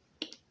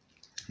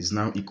is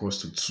now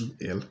equals to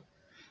 2L,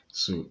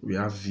 so we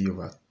have V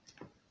over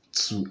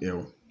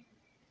 2L.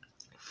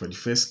 For the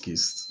first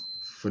case,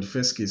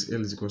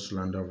 L is equals to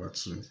lambda over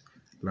 2.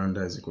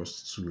 Lambda is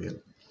equals to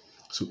 2L.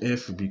 So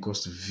F will be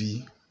equals to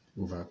V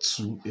over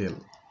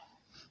 2L.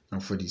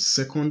 And for the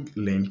second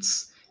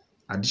length,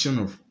 addition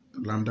of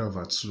lambda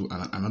over 2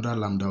 and another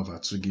lambda over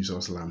 2 gives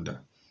us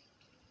lambda.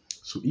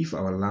 So if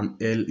our L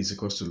is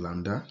equals to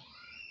lambda,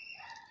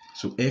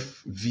 so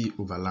F V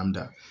over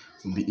lambda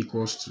will be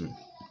equals to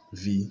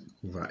V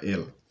over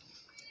L.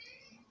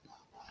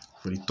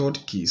 For the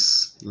third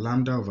case,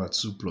 lambda over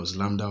 2 plus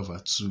lambda over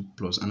 2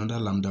 plus another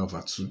lambda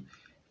over 2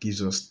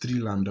 gives us 3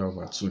 lambda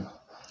over 2.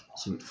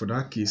 So for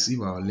that case, if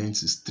our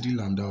length is 3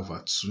 lambda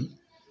over 2,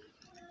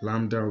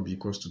 lambda will be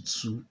equals to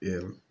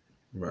 2L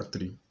over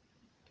 3.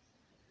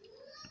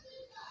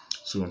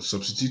 So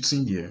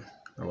substituting here,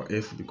 our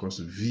F will be equals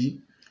to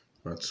V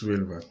over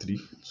 2L over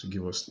 3 to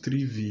give us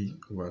 3V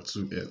over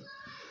 2L.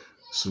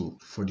 So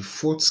for the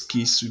fourth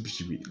case, which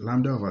should be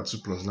lambda over 2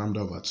 plus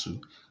lambda over 2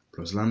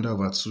 plus lambda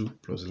over 2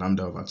 plus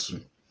lambda over 2,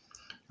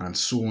 and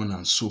so on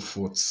and so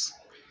forth.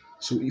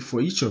 So if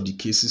for each of the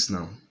cases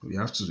now, we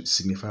have to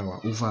signify our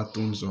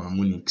overtones or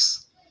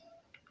harmonics.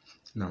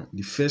 Now,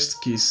 the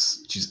first case,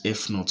 which is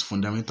F0,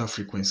 fundamental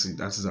frequency,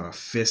 that is our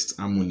first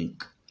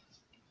harmonic.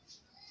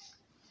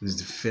 This is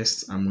the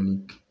first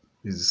harmonic,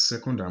 this is the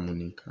second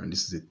harmonic, and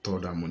this is the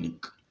third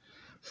harmonic.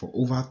 For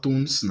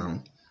overtones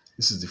now,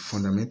 this is the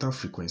fundamental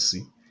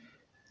frequency.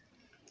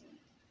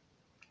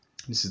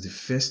 This is the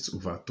first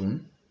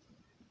overtone.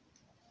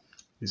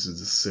 This is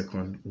the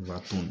second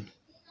overtone.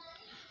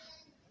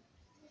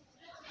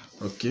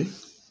 Okay,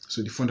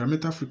 so the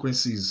fundamental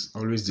frequency is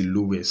always the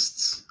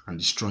lowest and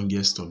the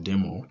strongest of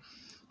them all.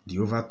 The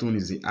overtone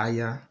is the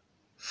higher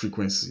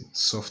frequency,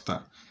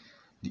 softer.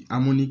 The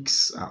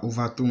harmonics are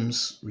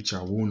overtones, which are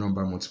whole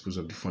number multiples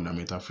of the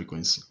fundamental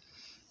frequency.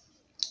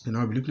 And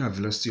I'll be looking at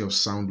velocity of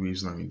sound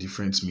waves now in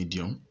different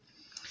medium.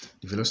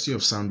 The velocity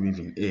of sound wave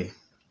in air,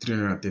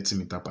 330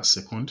 meters per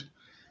second.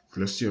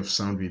 Velocity of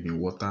sound wave in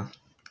water,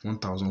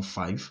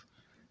 1005.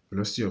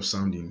 Velocity of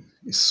sound in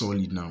a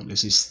solid now,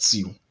 let's say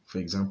steel, for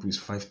example, is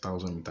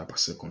 5000 meters per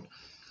second.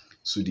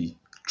 So the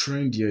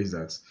trend here is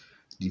that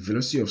the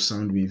velocity of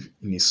sound wave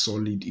in a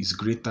solid is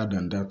greater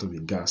than that of a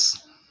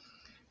gas.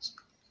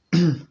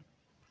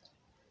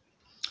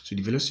 So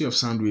the velocity of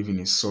sound wave in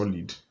a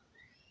solid,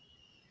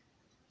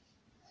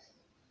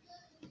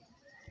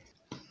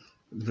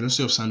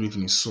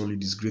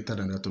 is greater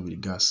than that of a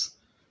gas.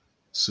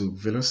 So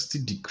velocity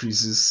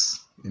decreases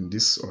in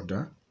this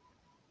order.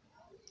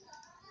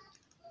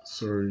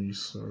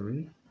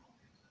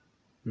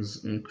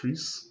 This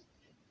increase.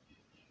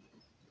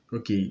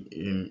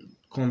 Okay,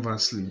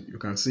 conversely, you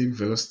can say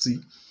velocity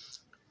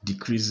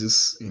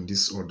decreases in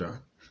this order,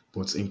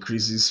 but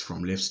increases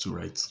from left to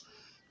right.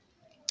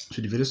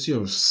 So the velocity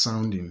of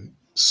sound in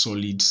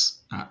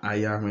solids are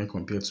higher when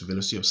compared to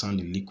velocity of sound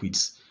in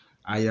liquids,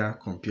 higher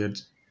compared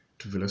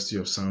to velocity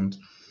of sound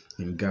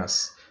in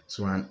gas.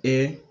 So an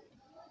air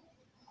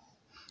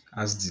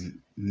has the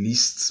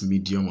least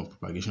medium of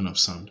propagation of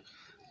sound,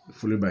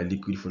 followed by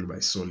liquid, followed by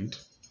solid.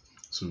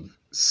 So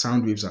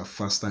sound waves are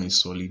faster in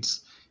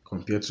solids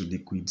compared to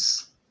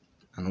liquids,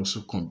 and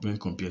also when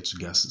compared to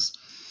gases.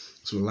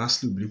 So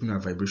lastly, we'll be looking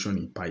at vibration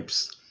in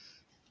pipes.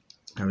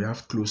 And we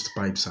have closed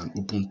pipes and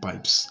open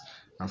pipes.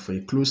 And for a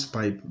closed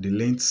pipe, the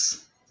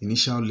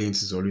initial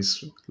length is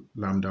always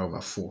lambda over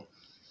 4.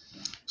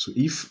 So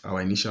if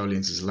our initial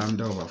length is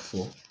lambda over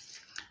 4,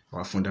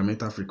 our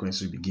fundamental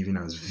frequency will be given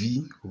as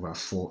V over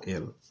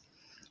 4L.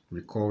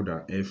 Recall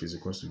that F is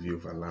equal to V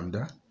over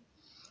lambda.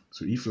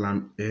 So if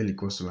L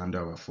equals to lambda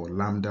over 4,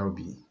 lambda will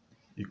be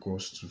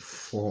equals to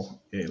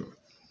 4L.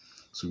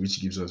 So which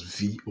gives us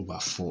V over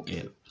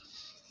 4L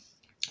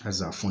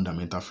as our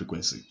fundamental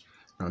frequency.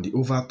 Now the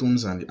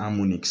overtones and the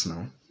harmonics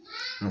now.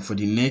 Now for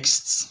the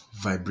next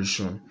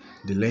vibration,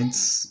 the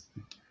length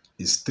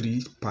is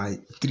 3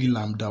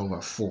 lambda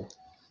over 4.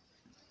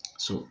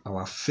 So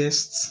our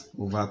first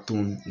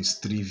overtone is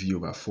 3V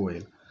over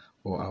 4L,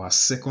 or our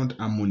second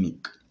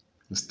harmonic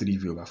is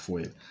 3V over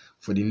 4L.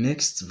 For the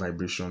next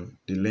vibration,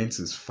 the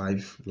length is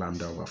 5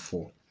 lambda over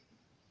 4.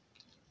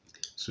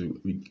 So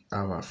we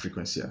have our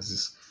frequency as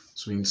this.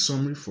 So in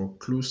summary, for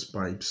closed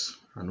pipes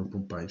and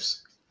open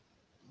pipes,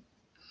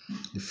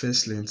 the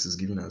first length is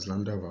given as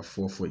lambda over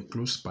 4 for a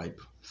closed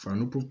pipe. For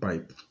an open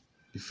pipe,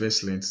 the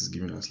first length is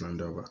given as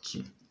lambda over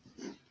 2.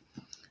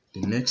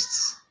 The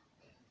next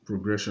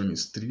progression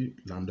is 3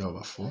 lambda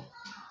over 4.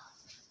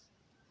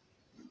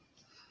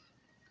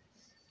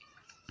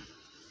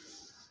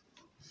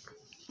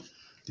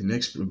 The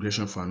next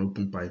progression for an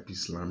open pipe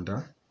is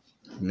lambda.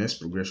 The next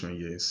progression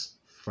here is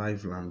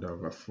 5 lambda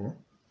over 4.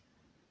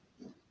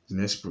 The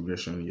next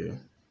progression here,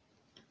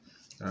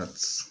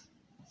 that's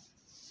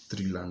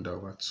 3 lambda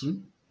over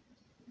 2.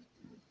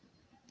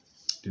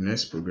 The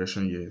next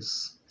progression here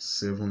is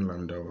 7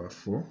 lambda over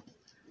 4.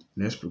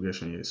 The next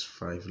progression here is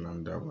 5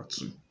 lambda over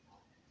 2.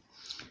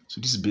 So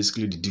this is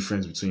basically the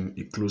difference between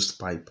a closed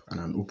pipe and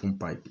an open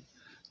pipe.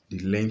 The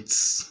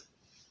lengths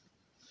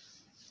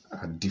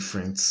are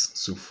different.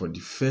 So for the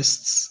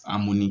first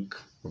harmonic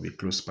of a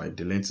closed pipe,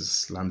 the length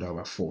is lambda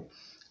over 4,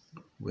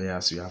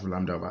 whereas you have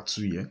lambda over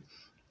 2 here.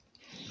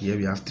 Here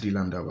we have 3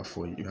 lambda over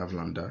 4, you have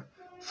lambda,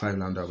 5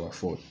 lambda over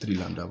 4, 3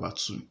 lambda over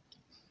 2,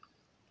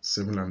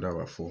 7 lambda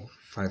over 4,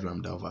 5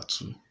 lambda over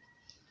 2,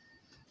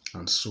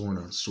 and so on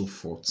and so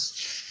forth.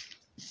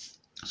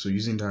 So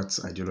using that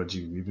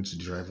ideology, we'll be able to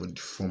derive all the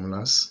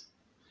formulas,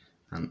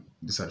 and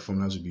these are the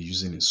formulas we'll be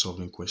using in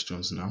solving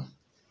questions now.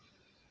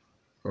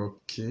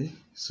 Okay,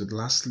 so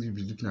lastly, we'll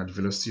be looking at the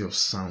velocity of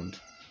sound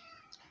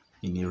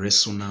in a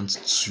resonant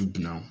tube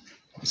now.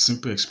 A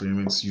simple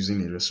experiment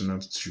using a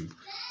resonant tube.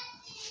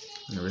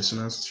 In a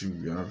resonant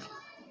tube, you have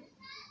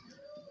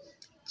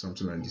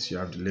something like this. You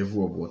have the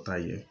level of water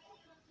here,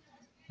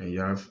 and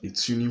you have a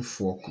tuning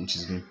fork which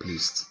is being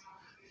placed.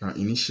 Now,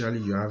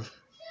 initially, you have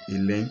a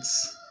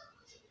length,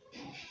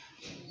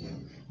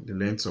 the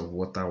length of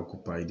water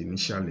occupied, the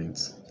initial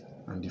length,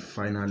 and the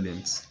final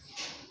length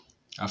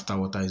after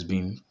water is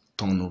being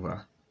turned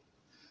over.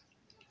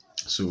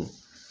 So,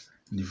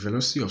 the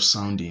velocity of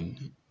sound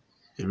in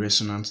a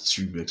resonant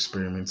tube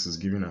experiment is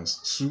given as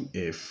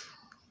 2F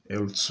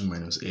L2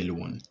 minus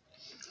L1.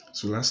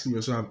 So lastly, we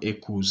also have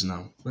echoes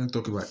now. When we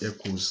talk about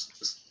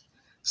echoes,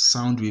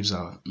 sound waves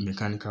are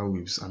mechanical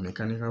waves, and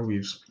mechanical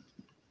waves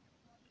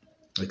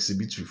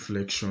exhibit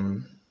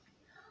reflection,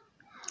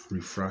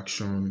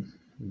 refraction,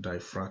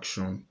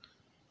 diffraction,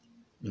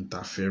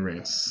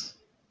 interference,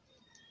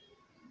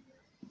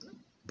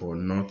 but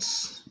not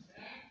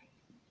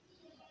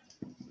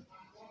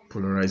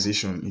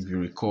polarization, if you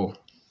recall.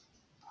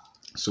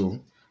 So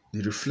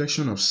the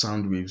reflection of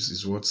sound waves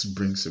is what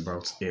brings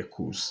about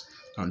echoes.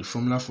 And the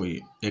formula for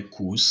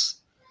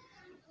echoes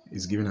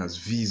is given as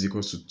V is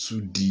equal to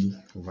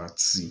 2D over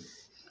T.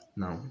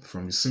 Now,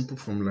 from the simple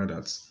formula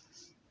that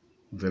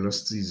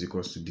velocity is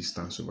equal to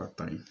distance over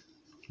time.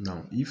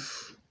 Now,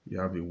 if you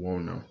have a wall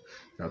now,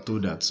 you are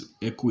told that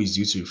echo is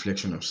due to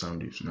reflection of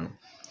sound waves. Now,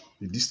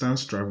 the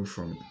distance traveled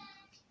from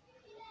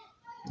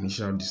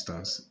initial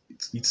distance,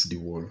 it hits the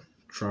wall,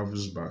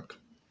 travels back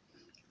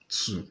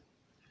 2.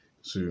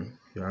 So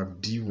you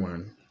have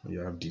D1, you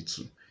have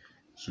D2.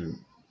 So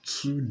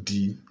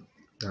 2D,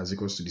 that's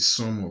equals to the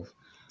sum of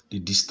the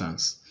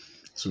distance.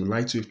 So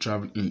light wave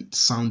traveling,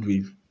 sound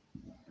wave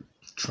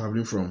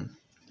traveling from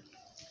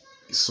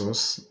the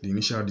source, the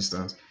initial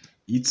distance,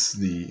 hits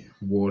the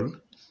wall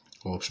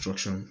or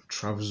obstruction,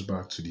 travels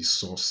back to the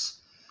source.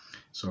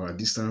 So our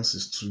distance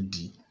is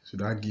 2D. So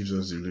that gives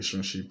us the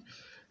relationship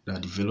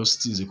that the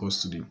velocity is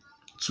equals to the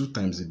 2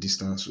 times the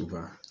distance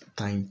over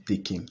time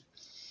taken.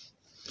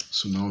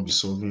 So now we'll be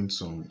solving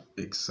some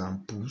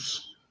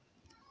examples.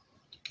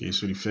 Okay,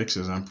 so the first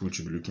example which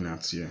we'll be looking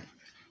at here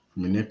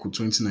from a NECO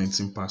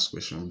 2019 past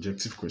question,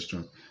 objective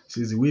question,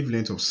 says the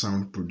wavelength of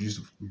sound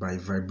produced by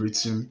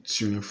vibrating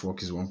tuning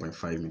fork is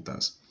 1.5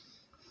 meters.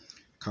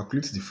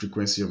 Calculate the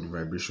frequency of the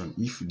vibration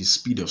if the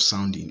speed of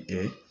sound in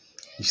air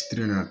is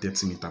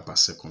 330 meters per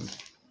second.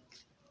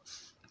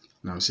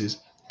 Now it says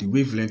the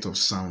wavelength of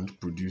sound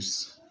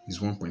produced is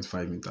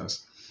 1.5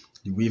 meters.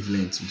 The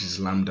wavelength, which is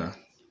lambda,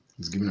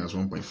 is given as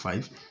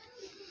 1.5.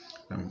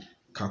 Now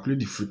calculate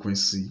the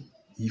frequency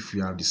if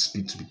we have the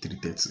speed to be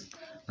 330.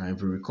 Now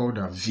if you recall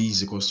that V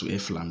is equals to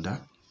F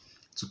lambda,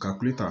 to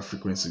calculate our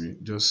frequency,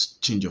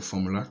 just change your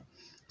formula.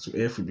 So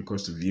F will be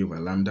equals to V over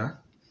lambda.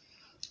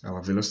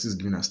 Our velocity is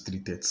given as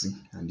 330,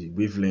 and the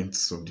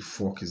wavelength of the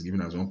fork is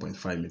given as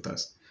 1.5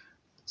 meters.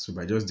 So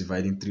by just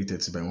dividing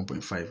 330 by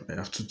 1.5, I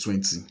have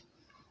 220.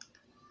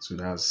 So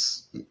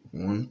that's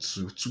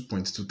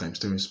 2.2 times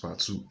 10 raised to the power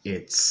 2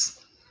 hertz,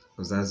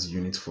 because that's the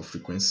unit for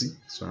frequency.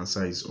 So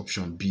answer is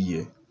option B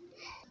here.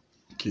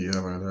 Okay, you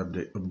have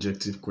another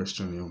objective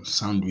question here on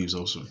sound waves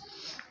also.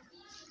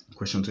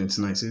 Question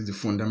 29 says the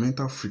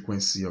fundamental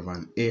frequency of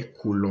an air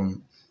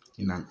column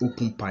in an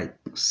open pipe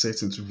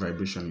set into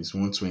vibration is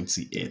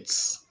 120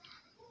 hertz.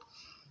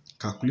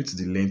 Calculate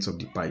the length of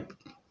the pipe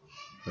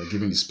by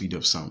giving the speed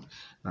of sound.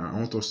 Now I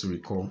want us to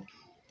recall,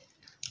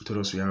 I told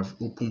us we have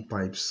open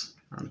pipes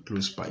and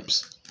closed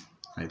pipes.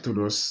 I told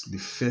us the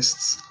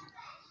first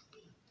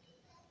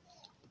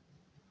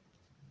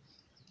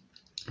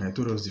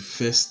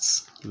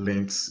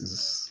length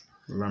is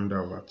lambda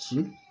over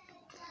 2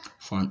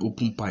 for an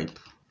open pipe,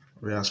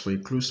 whereas for a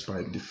closed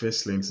pipe, the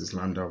first length is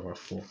lambda over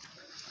 4.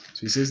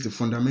 So it says the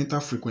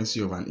fundamental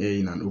frequency of an air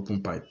in an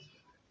open pipe,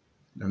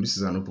 and this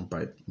is an open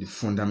pipe, the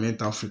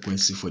fundamental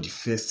frequency for the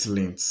first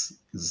length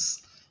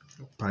is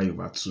pi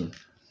over 2.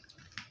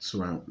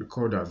 So I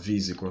recall that V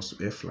is equals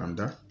to F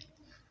lambda.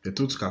 We're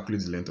told to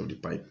calculate the length of the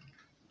pipe.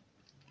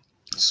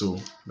 So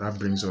that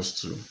brings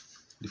us to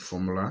the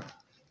formula.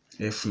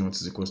 F naught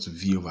is equals to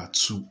V over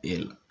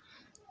 2L.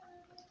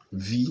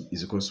 V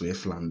is equals to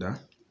F lambda.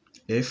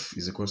 F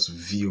is equals to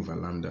V over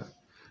lambda.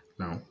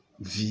 Now,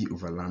 V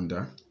over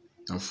lambda.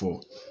 And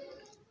for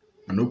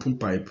an open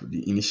pipe,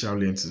 the initial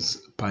length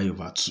is pi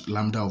over 2,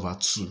 lambda over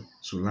 2.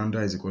 So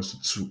lambda is equals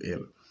to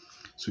 2L.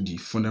 So the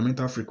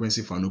fundamental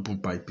frequency for an open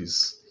pipe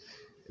is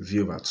V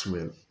over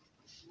 2L.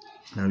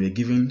 Now we're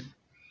given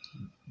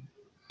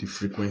the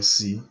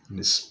frequency and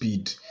the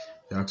speed.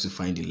 We have to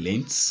find the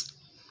length.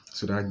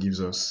 So that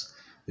gives us,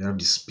 we have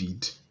the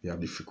speed, we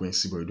have the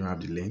frequency, but we don't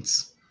have the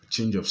length.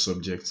 Change of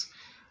subject,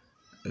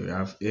 we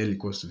have L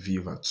equals to V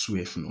over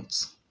 2F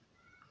naught.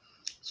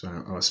 So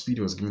our speed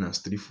was given as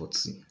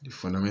 340. The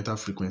fundamental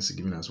frequency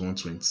given as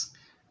 120.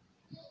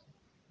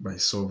 By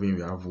solving,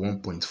 we have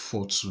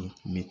 1.42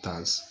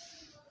 meters.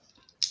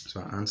 So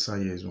our answer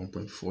here is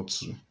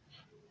 1.42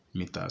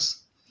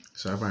 meters.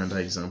 So I have another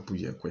example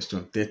here,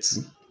 question 30.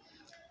 It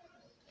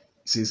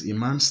says a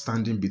man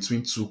standing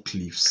between two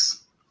cliffs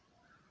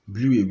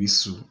blew a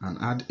whistle and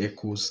had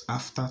echoes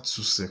after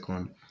 2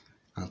 seconds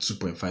and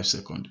 2.5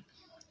 seconds.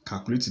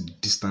 Calculate the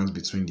distance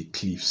between the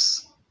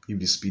cliffs if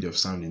the speed of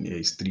sound in air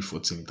is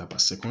 340 meters per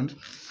second.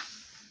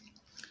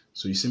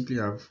 So you simply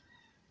have,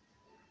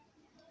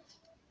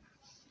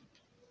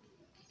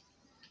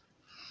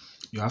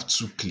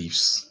 two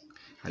cliffs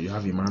and you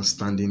have a man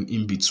standing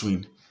in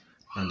between,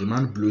 and the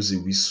man blows a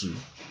whistle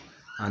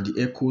and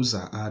the echoes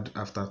are heard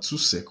after 2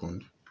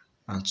 seconds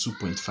and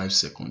 2.5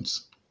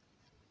 seconds.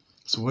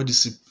 So what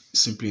this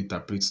simply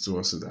interprets to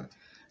us is that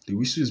the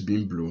whistle is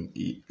being blown,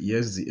 he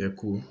hears the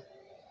echo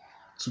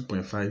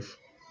 2.5,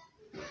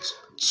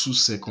 2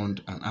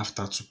 seconds and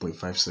after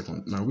 2.5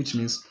 seconds. Now which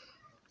means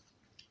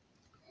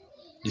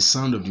the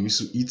sound of the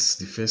whistle hits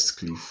the first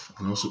cliff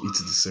and also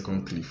hits the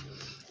second cliff.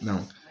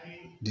 Now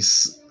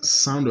this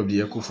sound of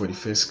the echo for the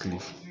first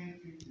cliff,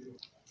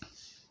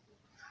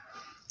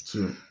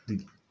 so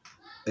the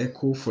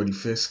echo for the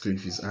first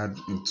cliff is heard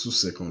in 2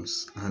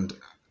 seconds and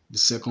the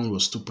second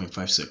was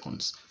 2.5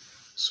 seconds.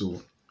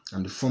 So,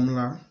 and the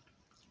formula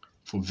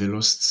for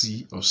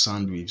velocity of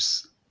sound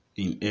waves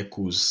in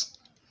echoes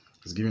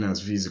is given as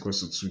V is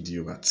equals to 2D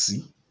over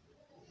T,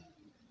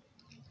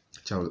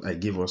 which I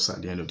gave us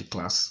at the end of the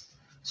class.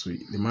 So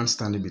the man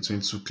standing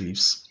between two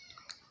cliffs,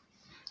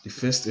 the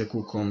first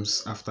echo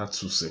comes after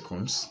 2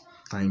 seconds,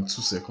 time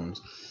 2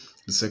 seconds.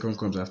 The second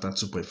comes after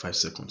 2.5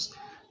 seconds.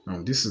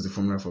 Now this is the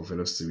formula for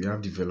velocity. We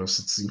have the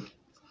velocity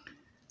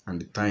and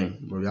the time,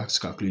 but we have to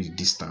calculate the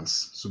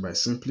distance. So by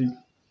simply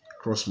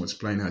cross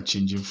multiplying and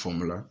changing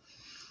formula,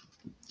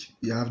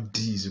 you have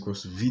D is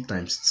equals to V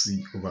times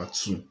T over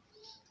 2.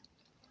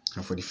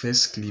 And for the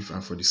first cliff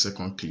and for the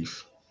second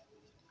cliff.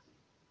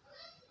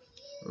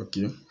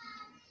 Okay.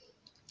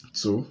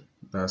 So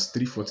that's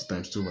 340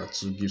 times 2 over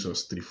 2 gives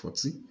us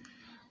 340.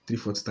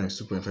 340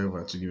 times 2.5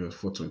 over 2 gives us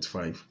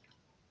 425.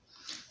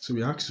 So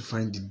we have to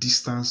find the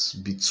distance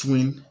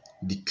between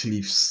the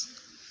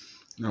cliffs.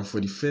 Now for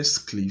the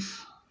first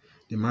cliff,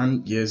 the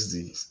man hears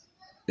the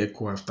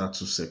echo after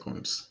 2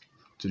 seconds.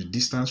 So the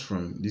distance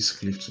from this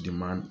cliff to the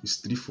man is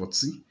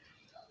 340.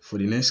 For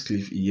the next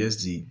cliff, he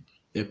hears the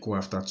echo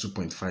after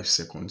 2.5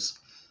 seconds.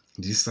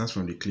 The distance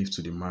from the cliff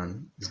to the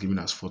man is given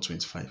as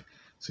 425.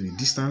 So the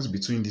distance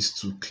between these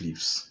two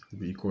cliffs will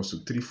be equal to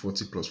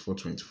 340 plus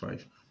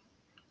 425.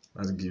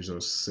 That gives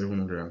us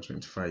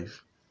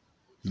 725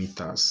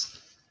 meters.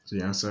 So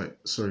the answer,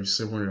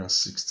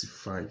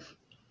 765.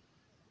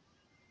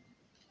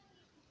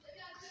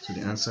 So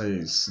the answer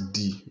is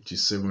D, which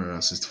is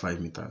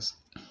 765 meters.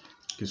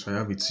 Okay, so I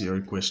have a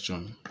theory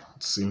question,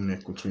 same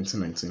NECO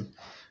 2019.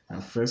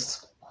 And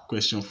first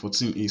question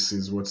 14a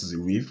says, what is a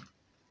wave?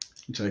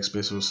 Which I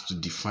expect us to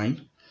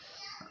define.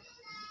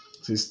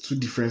 It says two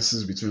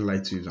differences between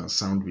light waves and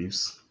sound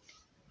waves.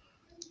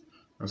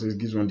 Also, it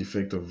gives one the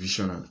effect of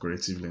vision and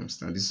corrective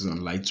lens. Now this is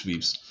on light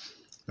waves.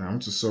 Now I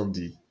want to solve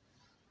the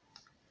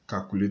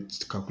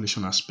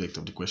calculation aspect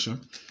of the question.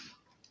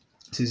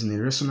 It says in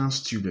a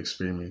resonance tube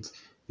experiment,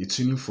 a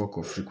tuning fork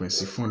of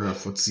frequency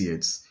 440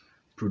 Hz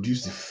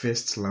produced the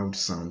first loud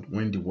sound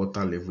when the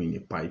water level in a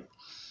pipe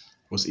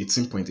was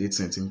 18.8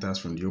 centimeters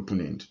from the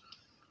open end,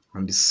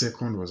 and the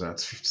second was at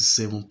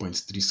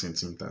 57.3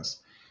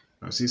 centimeters.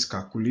 Now it says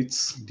calculate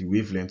the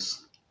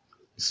wavelength,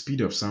 the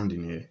speed of sound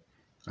in air,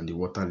 and the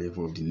water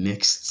level of the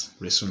next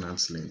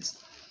resonance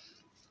length.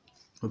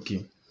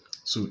 Okay,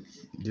 so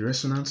the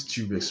resonance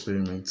tube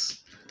experiment,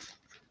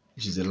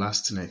 which is the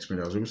last thing I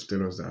explained, I was able to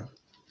tell us that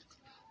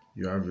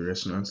you have a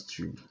resonance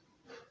tube,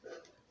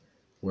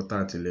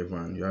 water at a level,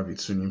 and you have a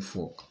tuning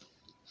fork.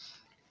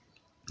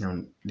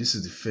 Now, this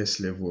is the first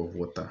level of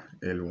water,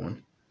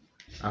 L1.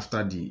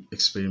 After the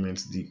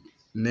experiment, the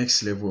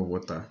next level of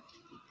water,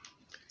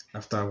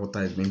 after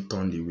water is being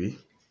turned away,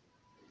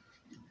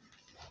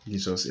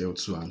 gives us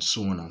L2, and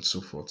so on and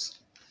so forth.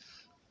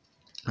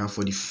 And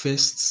for the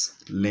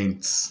first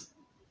length,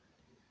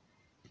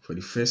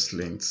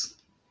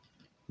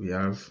 we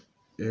have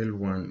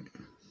L1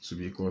 to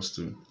be equals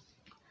to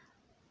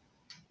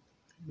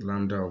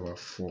lambda over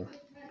 4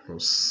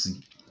 plus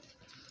C.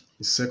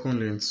 The second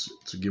length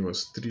to give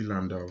us 3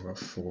 lambda over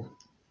 4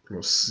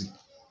 plus C.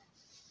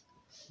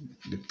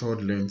 The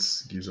third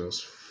length gives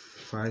us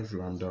 5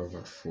 lambda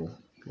over 4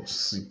 plus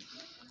C,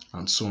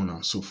 and so on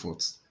and so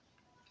forth.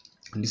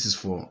 And this is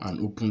for an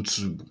open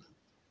tube,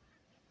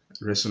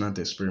 resonant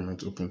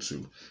experiment open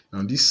tube.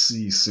 Now this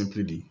C is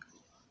simply the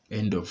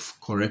end of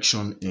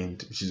correction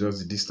end, which is just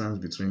the distance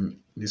between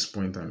this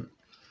point and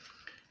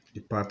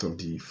the part of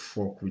the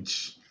fork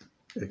which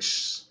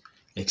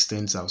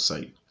extends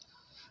outside.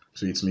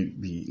 So it may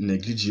be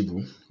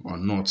negligible or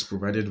not,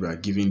 provided we are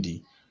given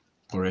the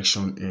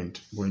correction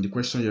end. But in the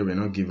question here, we're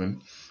not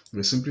given.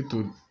 We're simply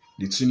told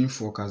the tuning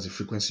fork has a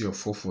frequency of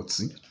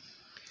 440,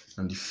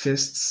 and the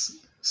first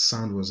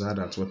sound was heard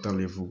at water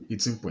level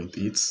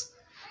 18.8,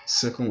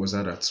 second was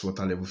heard at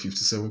water level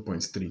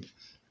 57.3.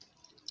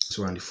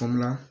 So, and the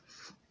formula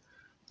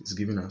is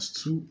given as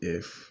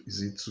 2F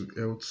is equal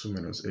to L2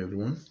 minus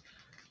L1,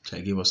 which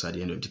I gave us at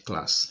the end of the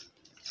class.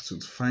 So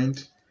to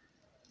find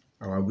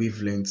our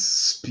wavelength,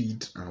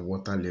 speed, and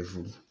water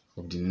level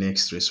of the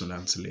next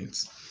resonance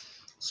length.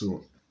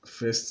 So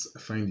first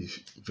find the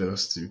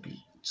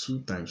velocity.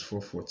 2 times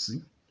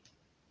 440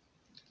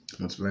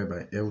 multiplied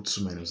by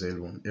L2 minus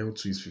L1.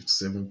 L2 is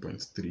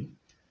 57.3.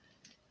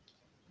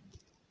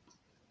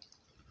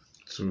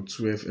 So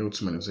 2F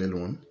L2 minus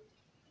L1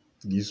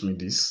 gives me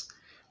this.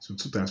 So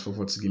 2 times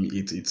 440 give me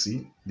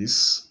 880.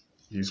 This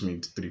gives me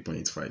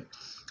 3.85.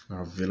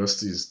 Now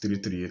velocity is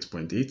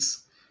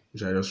 338.8,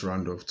 which I just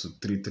round off to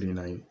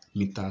 339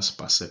 meters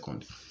per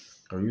second.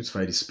 I will use to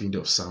find the speed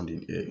of sound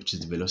in air, which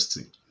is the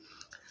velocity.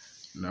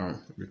 Now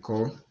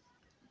recall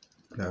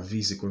that V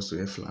is equals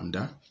to F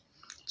lambda.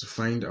 To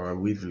find our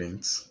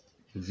wavelength,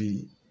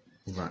 V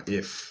over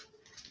F.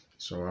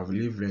 So our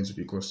wavelength will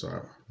be equals to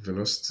our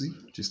velocity,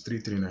 which is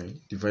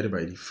 339, divided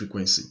by the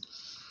frequency,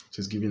 which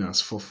is giving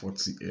us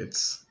 440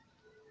 Hz.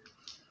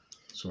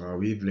 So our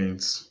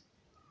wavelength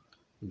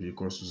will be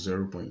equals to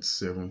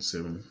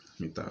 0.77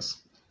 meters.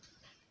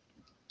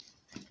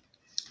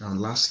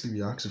 And lastly, we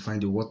have to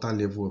find the water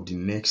level of the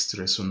next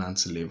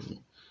resonance level,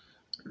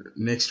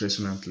 next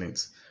resonant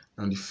length.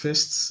 And the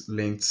first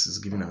length is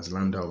given as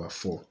lambda over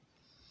 4.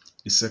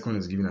 The second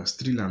is given as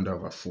 3 lambda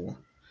over 4.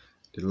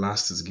 The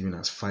last is given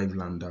as 5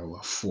 lambda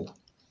over 4.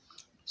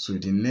 So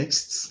the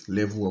next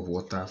level of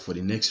water for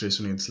the next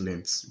resonance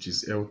length, which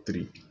is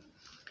L3,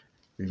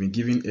 we've been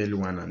given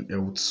L1 and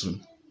L2.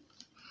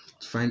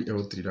 To find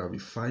L3, that will be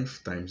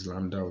 5 times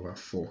lambda over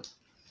 4.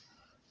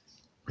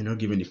 We're not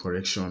given the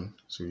correction,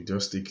 so we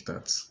just take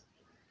that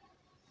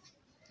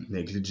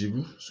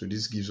negligible. So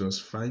this gives us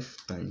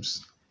 5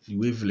 times the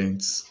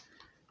wavelength,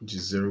 which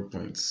is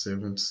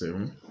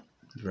 0.77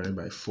 divided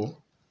by 4.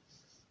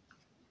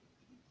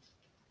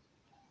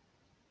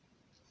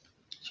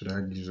 So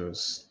that gives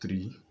us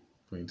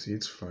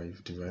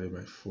 3.85 divided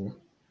by 4,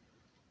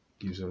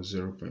 gives us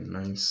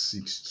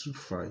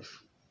 0.9625.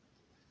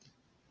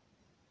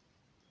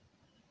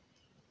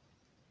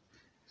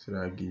 So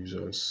that gives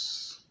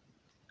us,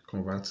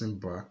 converting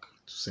back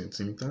to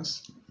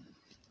centimeters.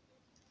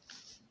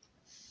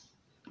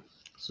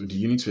 So the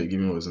unit we're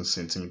given was in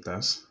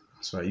centimeters.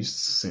 So I used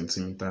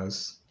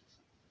centimeters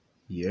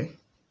here.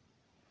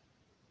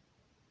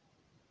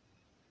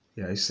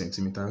 Yeah, I used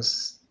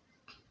centimeters.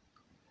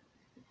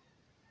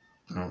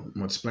 Now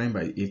multiplying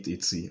by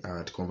 880, I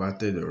had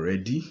converted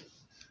already.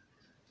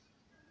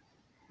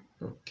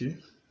 Okay.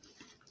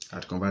 I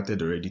had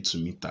converted already to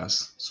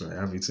meters. So I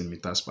have it in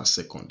meters per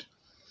second.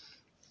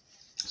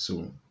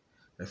 So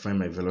I find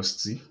my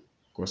velocity,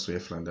 equals to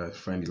F lambda. I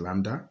find the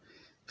lambda.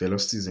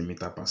 Velocity is in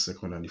meter per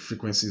second and the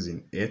frequency is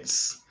in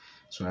hertz.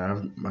 So I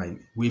have my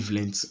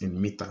wavelength in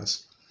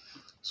meters.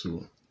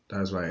 So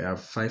that's why I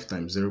have 5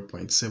 times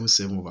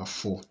 0.77 over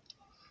 4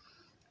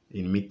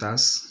 in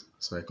meters.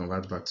 So I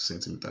convert back to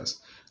centimeters.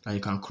 Now you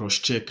can cross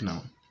check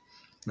now.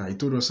 Now it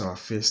told us our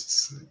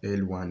first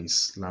L1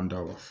 is lambda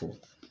over 4.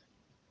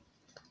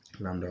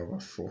 Lambda over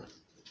 4.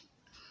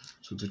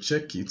 So to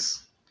check it,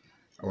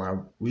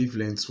 our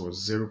wavelength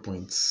was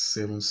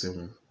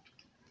 0.77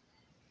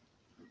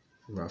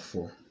 over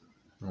 4.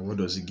 Now what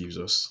does it give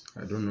us?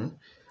 I don't know.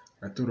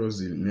 I told us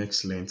the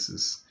next length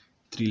is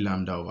 3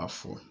 lambda over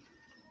 4.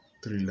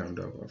 3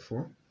 lambda over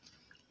 4.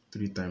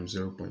 3 times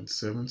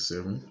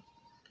 0.77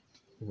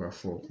 over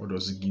 4. What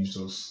does it give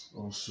us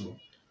also?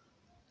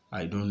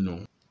 I don't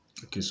know.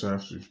 Okay, so I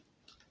have to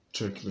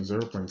check the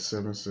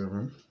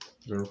 0.77.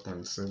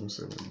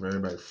 0.77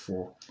 divided by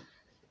 4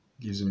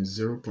 gives me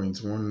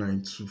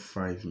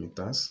 0.1925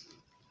 meters.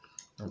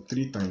 And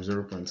 3 times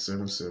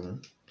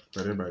 0.77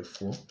 divided by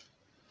 4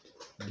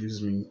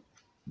 gives me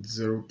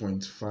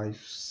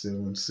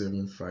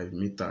 0.5775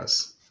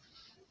 meters.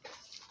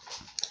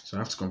 So I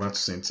have to convert to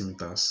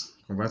centimeters.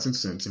 Converting to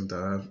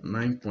centimeters, I have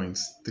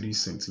 9.3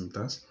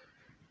 centimeters.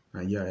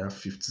 And here I have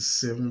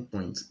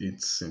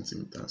 57.8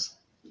 centimeters.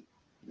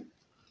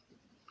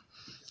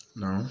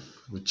 Now,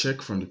 we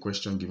check from the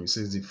question given. It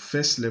says the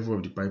first level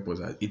of the pipe was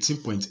at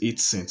 18.8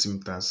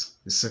 centimeters.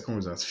 The second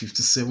was at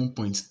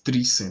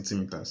 57.3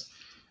 centimeters.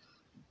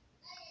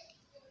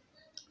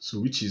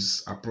 So which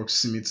is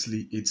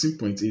approximately,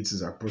 18.8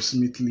 is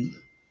approximately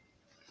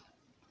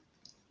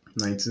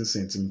 19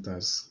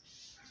 centimeters.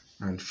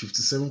 And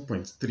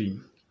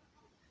 57.3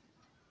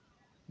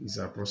 is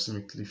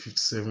approximately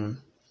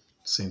 57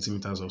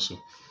 centimeters also.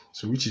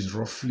 So which is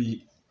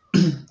roughly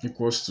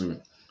equals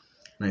to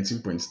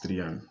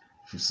 19.3 and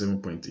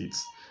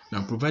 57.8.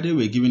 Now, provided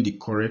we're given the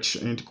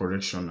end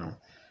correction now,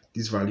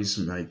 these values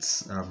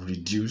might have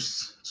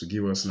reduced to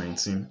give us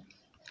 19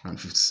 and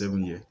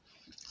 57 here.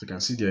 So you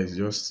can see there is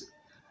just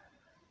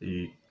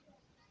a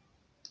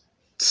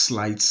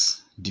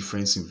slight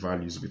difference in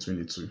values between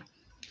the two.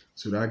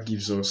 So that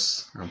gives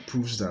us and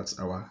proves that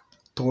our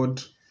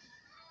third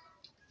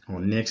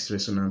or next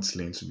resonance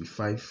length will be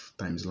 5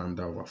 times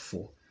lambda over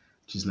 4,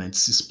 which is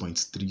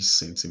 96.3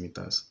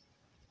 centimeters.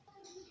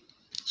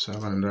 So I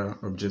have another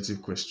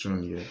objective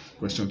question here.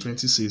 Question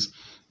 20 says,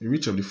 in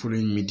which of the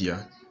following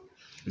media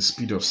the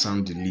speed of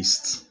sound the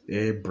least?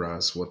 Air,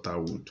 brass, water,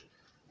 wood,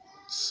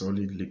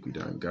 solid, liquid,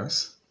 and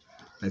gas.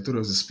 I told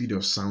us the speed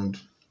of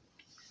sound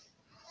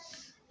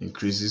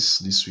increases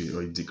this way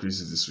or it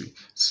decreases this way.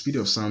 The speed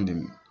of sound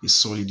in a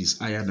solid is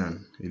higher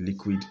than a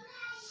liquid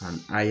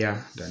and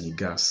higher than a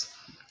gas.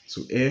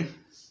 So air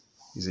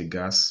is a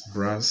gas,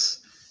 brass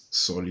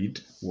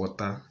solid,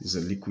 water is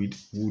a liquid,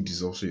 wood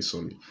is also a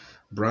solid.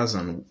 Brass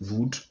and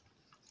wood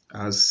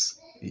has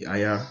a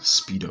higher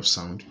speed of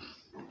sound.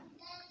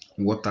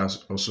 Water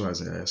also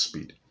has a higher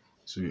speed.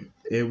 So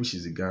air, which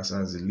is a gas,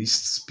 has the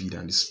least speed,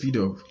 and the speed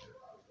of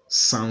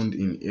sound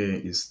in air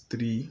is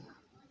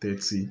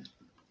 330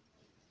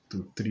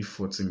 to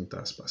 340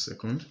 meters per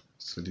second.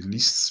 So the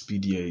least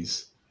speed here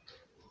is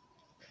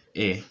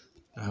air.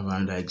 I have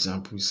another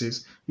example. It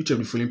says, which of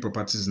the following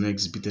properties is not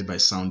exhibited by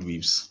sound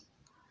waves?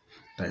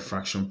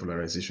 Diffraction,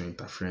 polarization,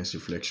 interference,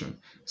 reflection.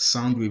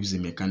 Sound wave is a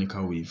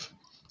mechanical wave,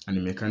 and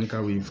a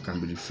mechanical wave can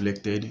be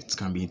reflected, it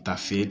can be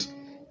interfered,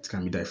 it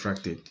can be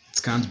diffracted.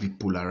 It can't be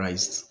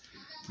polarized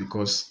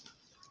because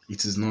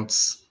it is not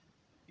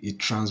a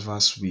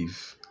transverse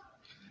wave.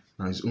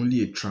 Now it's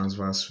only a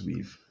transverse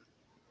wave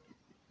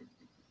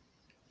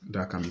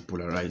that can be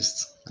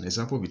polarized. An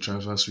example of a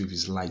transverse wave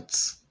is light.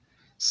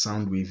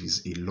 Sound wave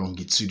is a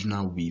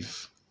longitudinal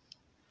wave.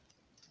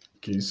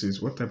 Okay, it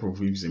says, what type of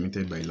wave is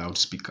emitted by a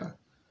loudspeaker?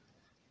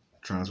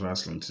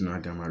 Transverse, longitudinal,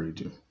 gamma,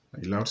 radio.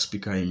 A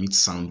loudspeaker emits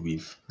sound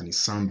wave, and a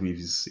sound wave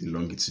is a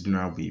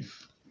longitudinal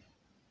wave.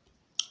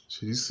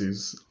 So this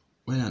says,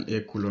 when an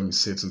air column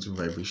is set into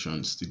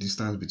vibrations, the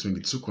distance between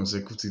the two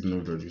consecutive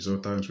nodes of the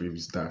resultant wave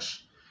is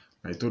dash.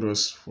 I told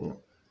us for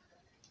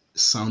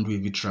sound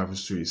wave, it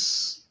travels through a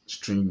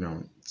string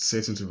now,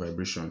 set into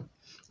vibration.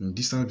 And the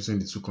distance between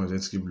the two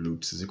consecutive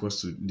loops is equal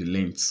to the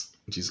length,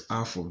 which is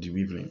half of the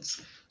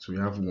wavelength. So we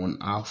have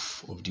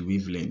 1/2 of the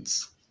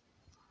wavelength.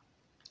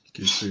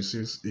 Okay, so it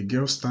says, a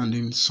girl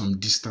standing some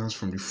distance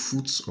from the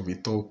foot of a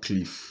tall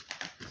cliff,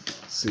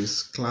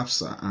 says, claps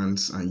her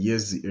hands and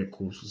hears the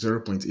echo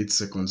 0.8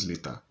 seconds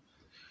later.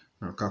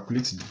 Now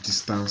calculate the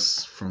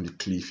distance from the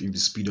cliff if the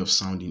speed of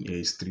sound in air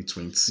is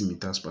 320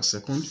 meters per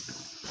second.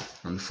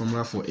 And the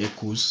formula for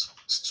echoes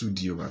is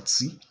 2d over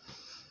t.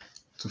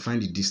 To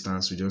find the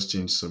distance, we just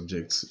change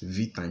subject,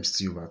 v times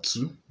t over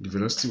 2. The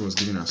velocity was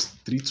given as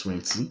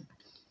 320.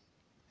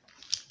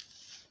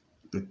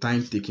 The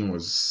time taken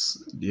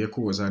was, the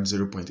echo was at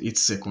 0.8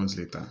 seconds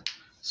later.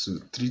 So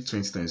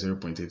 320 times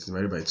 0.8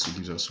 divided by 2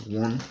 gives us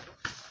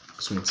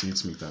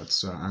 128 meters.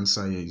 So our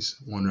answer here is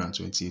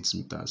 128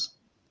 meters.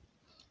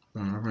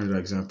 Now I have another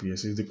example here.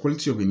 It says the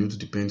quality of a note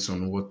depends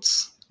on what?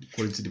 The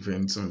quality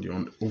depends on the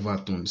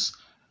overtones.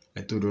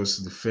 I told us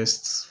the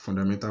first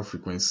fundamental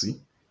frequency,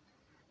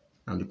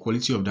 and the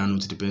quality of that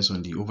note depends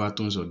on the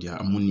overtones or the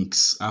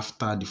harmonics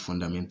after the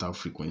fundamental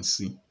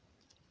frequency.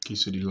 Okay,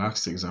 so the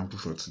last example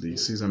for today, it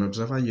says an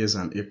observer hears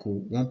an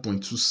echo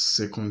 1.2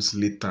 seconds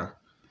later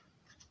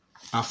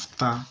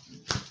after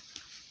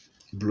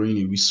blowing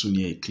a whistle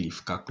near a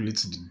cliff. Calculate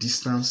the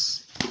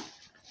distance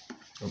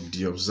of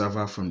the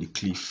observer from the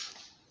cliff.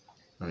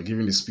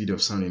 Given the speed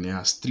of sound in air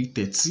as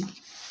 330.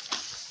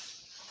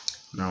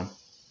 Now,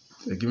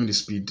 given the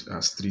speed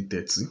as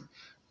 330,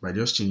 by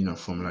just changing our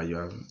formula, you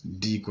have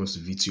d equals to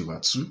vt over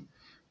 2. You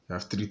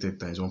have 330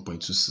 times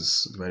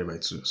 1.26 divided by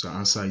 2. So our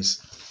answer is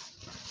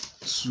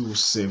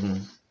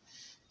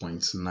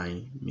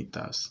 207.9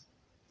 meters.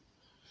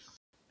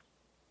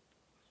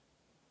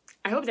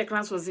 I hope the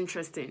class was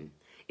interesting.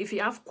 If you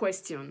have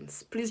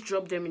questions, please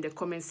drop them in the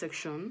comment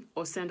section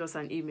or send us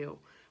an email.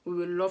 We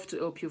will love to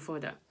help you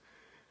further.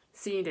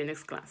 See you in the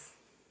next class.